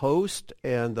between the host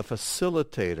and the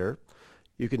facilitator,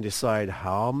 you can decide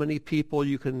how many people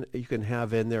you can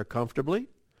have in there comfortably,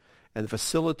 and the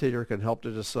facilitator can help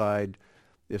to decide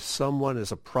if someone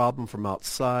is a problem from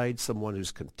outside, someone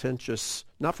who's contentious,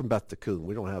 not from Beth Tikkun.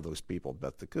 We don't have those people at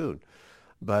Beth Tikkun.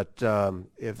 But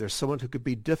if there's someone who could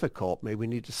be difficult, maybe we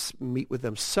need to meet with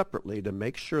them separately to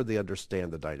make sure they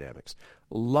understand the dynamics.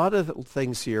 A lot of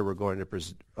things here we're going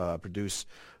to produce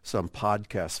some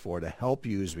podcasts for to help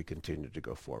you as we continue to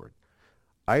go forward.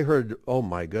 I heard, oh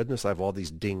my goodness, I have all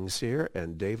these dings here.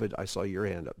 And David, I saw your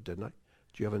hand up, didn't I?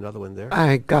 Do you have another one there?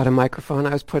 I got a microphone.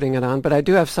 I was putting it on, but I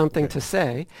do have something to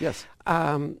say. Yes.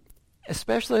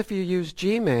 Especially if you use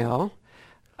Gmail,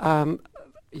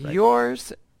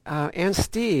 yours and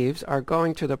Steve's are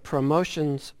going to the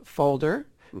promotions folder,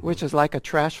 which is like a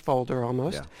trash folder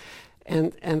almost. Yeah.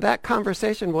 And that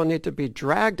conversation will need to be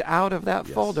dragged out of that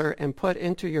folder and put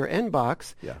into your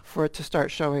inbox for it to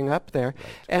start showing up there. Right.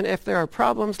 And if there are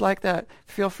problems like that,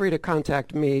 feel free to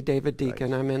contact me, David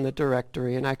Deacon. Right. I'm in the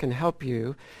directory, and I can help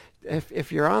you.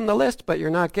 If you're on the list but you're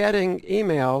not getting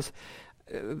emails,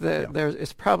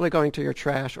 it's probably going to your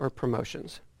trash or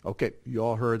promotions. Okay, you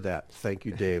all heard that. Thank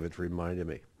you, David, for reminding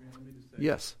me.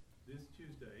 Yes. This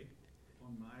Tuesday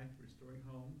on my Restoring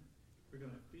Home, we're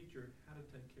going to feature how to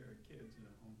take care of kids in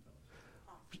a home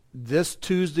fellowship. This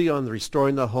Tuesday on the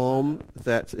Restoring the Home,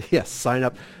 sign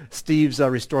up. Steve's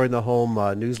Restoring the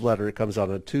Home newsletter. It comes out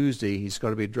on Tuesday. He's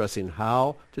going to be addressing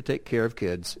how to take care of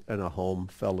kids in a home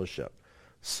fellowship.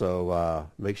 So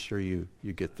make sure you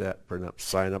get that, print up,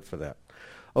 sign up for that.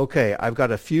 Okay, I've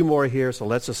got a few more here, so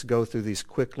let's just go through these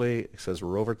quickly. It says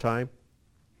we're over time.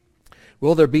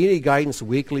 Will there be any guidance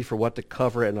weekly for what to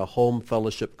cover in a home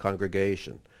fellowship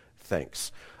congregation?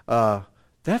 Thanks.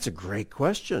 That's a great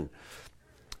question.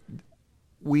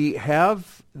 We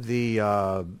have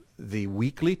the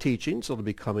weekly teachings that will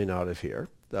be coming out of here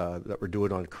that we're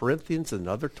doing on Corinthians and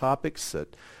other topics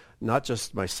that not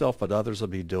just myself but others will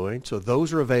be doing. So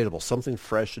those are available, something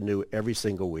fresh and new every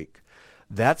single week.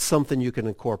 That's something you can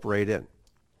incorporate in.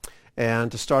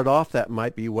 And to start off, that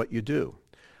might be what you do.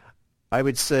 I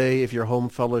would say if your home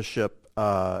fellowship,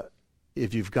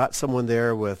 if you've got someone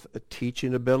there with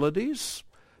teaching abilities,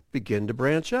 begin to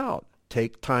branch out.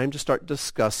 Take time to start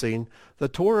discussing the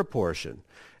Torah portion.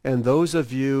 And those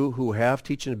of you who have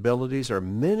teaching abilities, or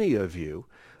many of you,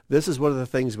 This is one of the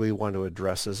things we want to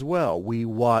address as well. We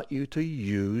want you to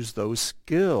use those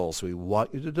skills. We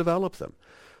want you to develop them.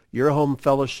 Your home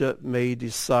fellowship may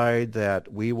decide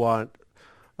that we want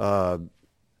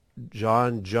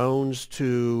John Jones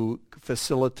to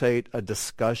facilitate a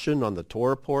discussion on the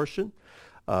Torah portion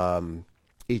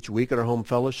each week at our home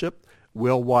fellowship.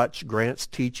 We'll watch Grant's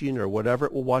teaching or whatever.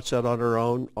 We'll watch that on our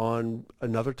own on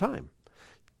another time.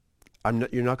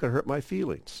 You're not going to hurt my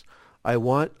feelings. I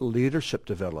want leadership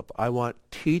to develop. I want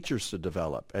teachers to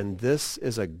develop. And this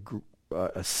is a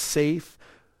safe,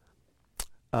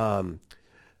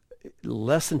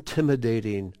 less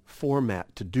intimidating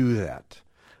format to do that.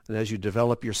 And as you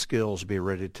develop your skills, be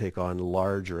ready to take on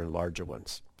larger and larger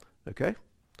ones. Okay?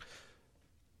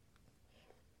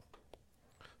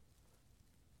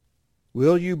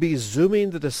 Will you be Zooming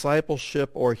the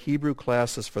discipleship or Hebrew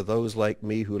classes for those like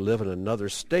me who live in another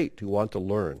state who want to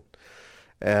learn?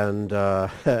 And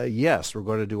yes, we're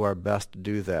going to do our best to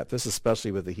do that. This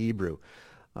especially with the Hebrew.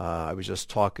 I was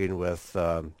just talking with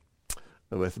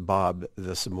Bob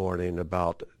this morning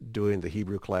about doing the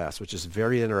Hebrew class, which is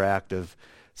very interactive.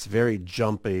 It's very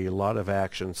jumpy, a lot of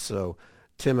action. So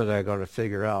Tim and I are going to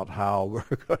figure out how we're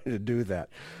going to do that.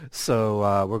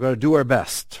 So we're going to do our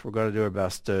best. We're going to do our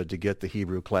best to get the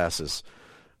Hebrew classes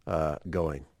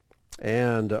going.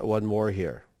 And one more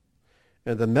here.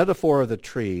 And the metaphor of the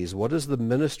trees, what is the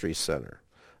ministry center?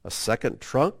 A second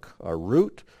trunk, a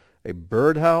root, a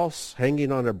birdhouse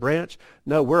hanging on a branch?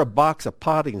 No, we're a box of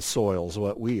potting soil is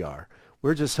what we are.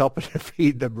 We're just helping to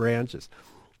feed the branches.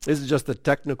 This is just the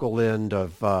technical end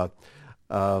of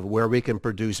where we can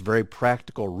produce very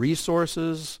practical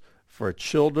resources for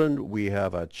children. We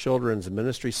have a children's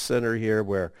ministry center here,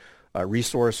 where a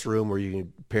resource room where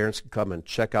parents can come and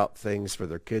check out things for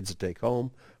their kids to take home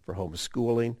for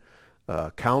homeschooling.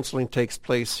 Counseling takes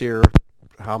place here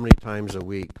how many times a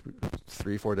week?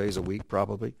 3-4 days a week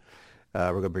probably.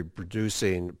 We're going to be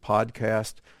producing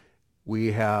podcasts.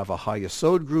 We have a High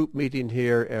Yesod group meeting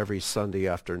here every Sunday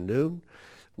afternoon.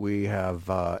 We have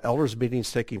elders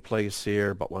meetings taking place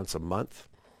here about once a month.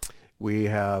 We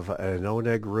have an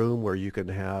Oneg room where you can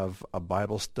have a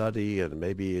Bible study and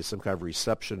maybe some kind of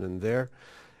reception in there.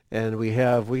 And we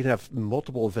have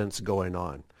multiple events going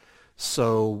on.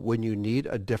 So when you need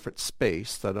a different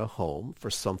space than a home for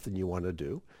something you want to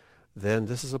do, then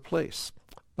this is a place.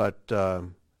 But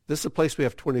this is a place we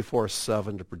have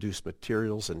 24/7 to produce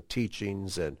materials and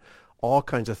teachings and all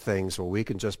kinds of things where we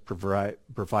can just provide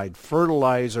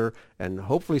fertilizer and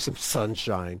hopefully some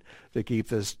sunshine to keep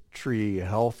this tree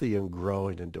healthy and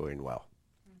growing and doing well.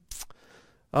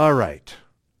 All right.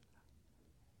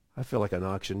 I feel like an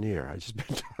auctioneer. I've just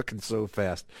been talking so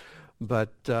fast.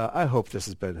 But I hope this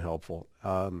has been helpful.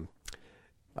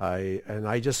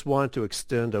 I just want to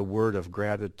extend a word of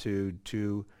gratitude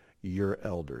to your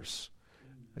elders,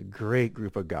 a great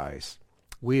group of guys.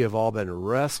 We have all been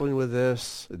wrestling with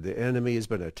this. The enemy has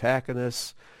been attacking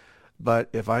us. But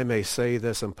if I may say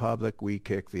this in public, we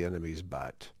kicked the enemy's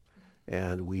butt,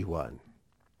 and we won.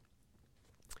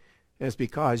 And it's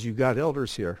because you've got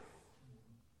elders here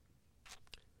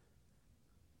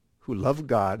who love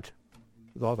God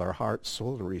with all their heart,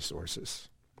 soul, and resources.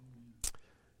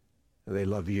 And they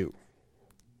love you.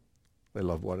 They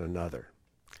love one another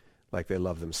like they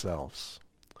love themselves.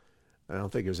 I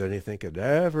don't think there's anything could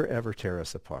ever tear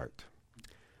us apart.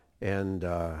 And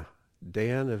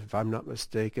Dan, if I'm not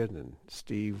mistaken, and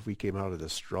Steve, we came out of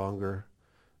this stronger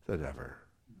than ever.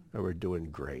 And we're doing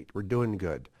great. We're doing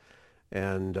good.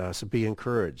 And so be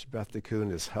encouraged. Beth Tikkun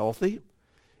is healthy.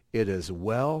 It is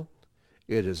well.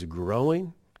 It is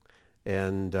growing.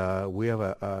 And we have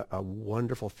a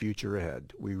wonderful future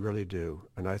ahead. We really do.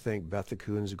 And I think Beth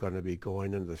Tikkun is going to be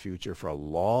going into the future for a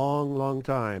long, long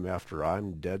time after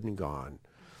I'm dead and gone.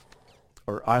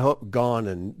 Or I hope gone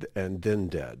and then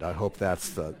dead. I hope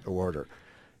that's the order.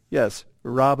 Yes,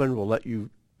 Robin, we'll let you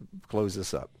close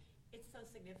this up. It's so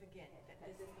significant that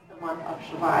this is the month of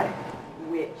Shabbat,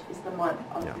 which is the month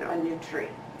of a new tree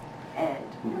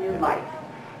and new life.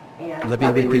 Let me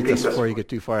repeat this before you get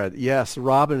too far ahead. Yes,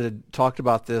 Robin had talked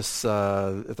about this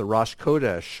at the Rosh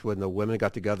Chodesh when the women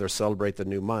got together to celebrate the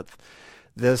new month.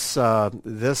 This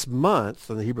month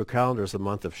on the Hebrew calendar is the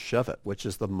month of Shevat, which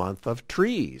is the month of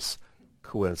trees,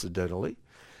 coincidentally.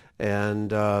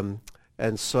 And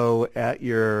so at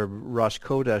your Rosh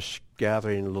Chodesh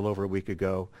gathering a little over a week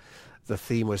ago, the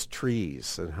theme was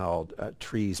trees and how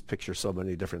trees picture so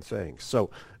many different things. So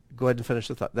go ahead and finish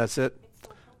the thought. That's it?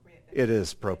 It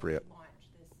is appropriate.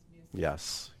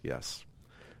 Yes, yes.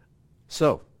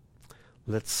 So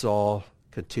let's all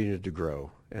continue to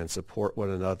grow and support one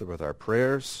another with our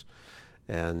prayers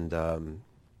and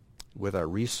with our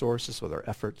resources, with our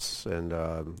efforts, and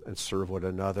serve one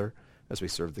another as we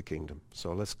serve the kingdom.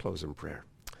 So let's close in prayer.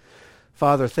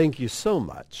 Father, thank you so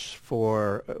much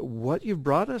for what you've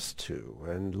brought us to.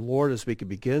 And Lord, as we can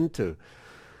begin to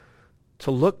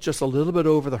look just a little bit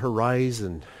over the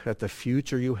horizon at the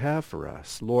future you have for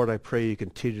us, Lord, I pray you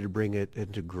continue to bring it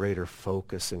into greater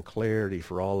focus and clarity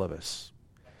for all of us.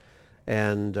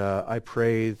 And I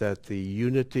pray that the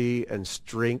unity and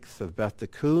strength of Beth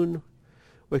Tikkun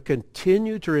would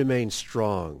continue to remain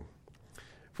strong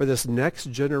for this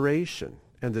next generation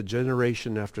and the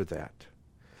generation after that.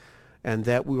 And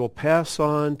that we will pass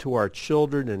on to our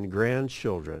children and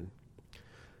grandchildren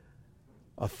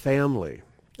a family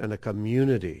and a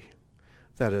community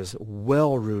that is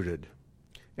well-rooted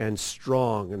and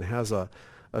strong and has a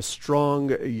strong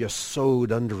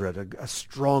yesod under it, a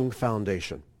strong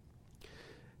foundation.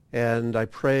 And I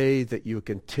pray that you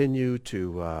continue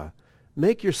to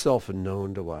make yourself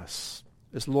known to us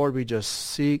as, Lord, we just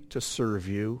seek to serve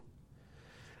you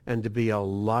and to be a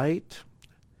light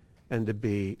and to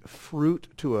be fruit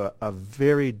to a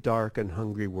very dark and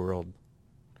hungry world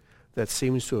that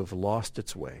seems to have lost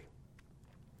its way.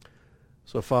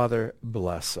 So, Father,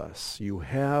 bless us. You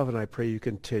have, and I pray you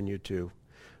continue to,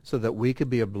 so that we can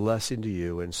be a blessing to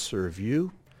you and serve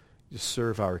you, to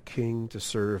serve our King, to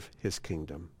serve his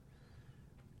kingdom.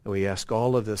 And we ask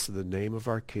all of this in the name of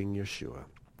our King, Yeshua.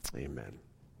 Amen.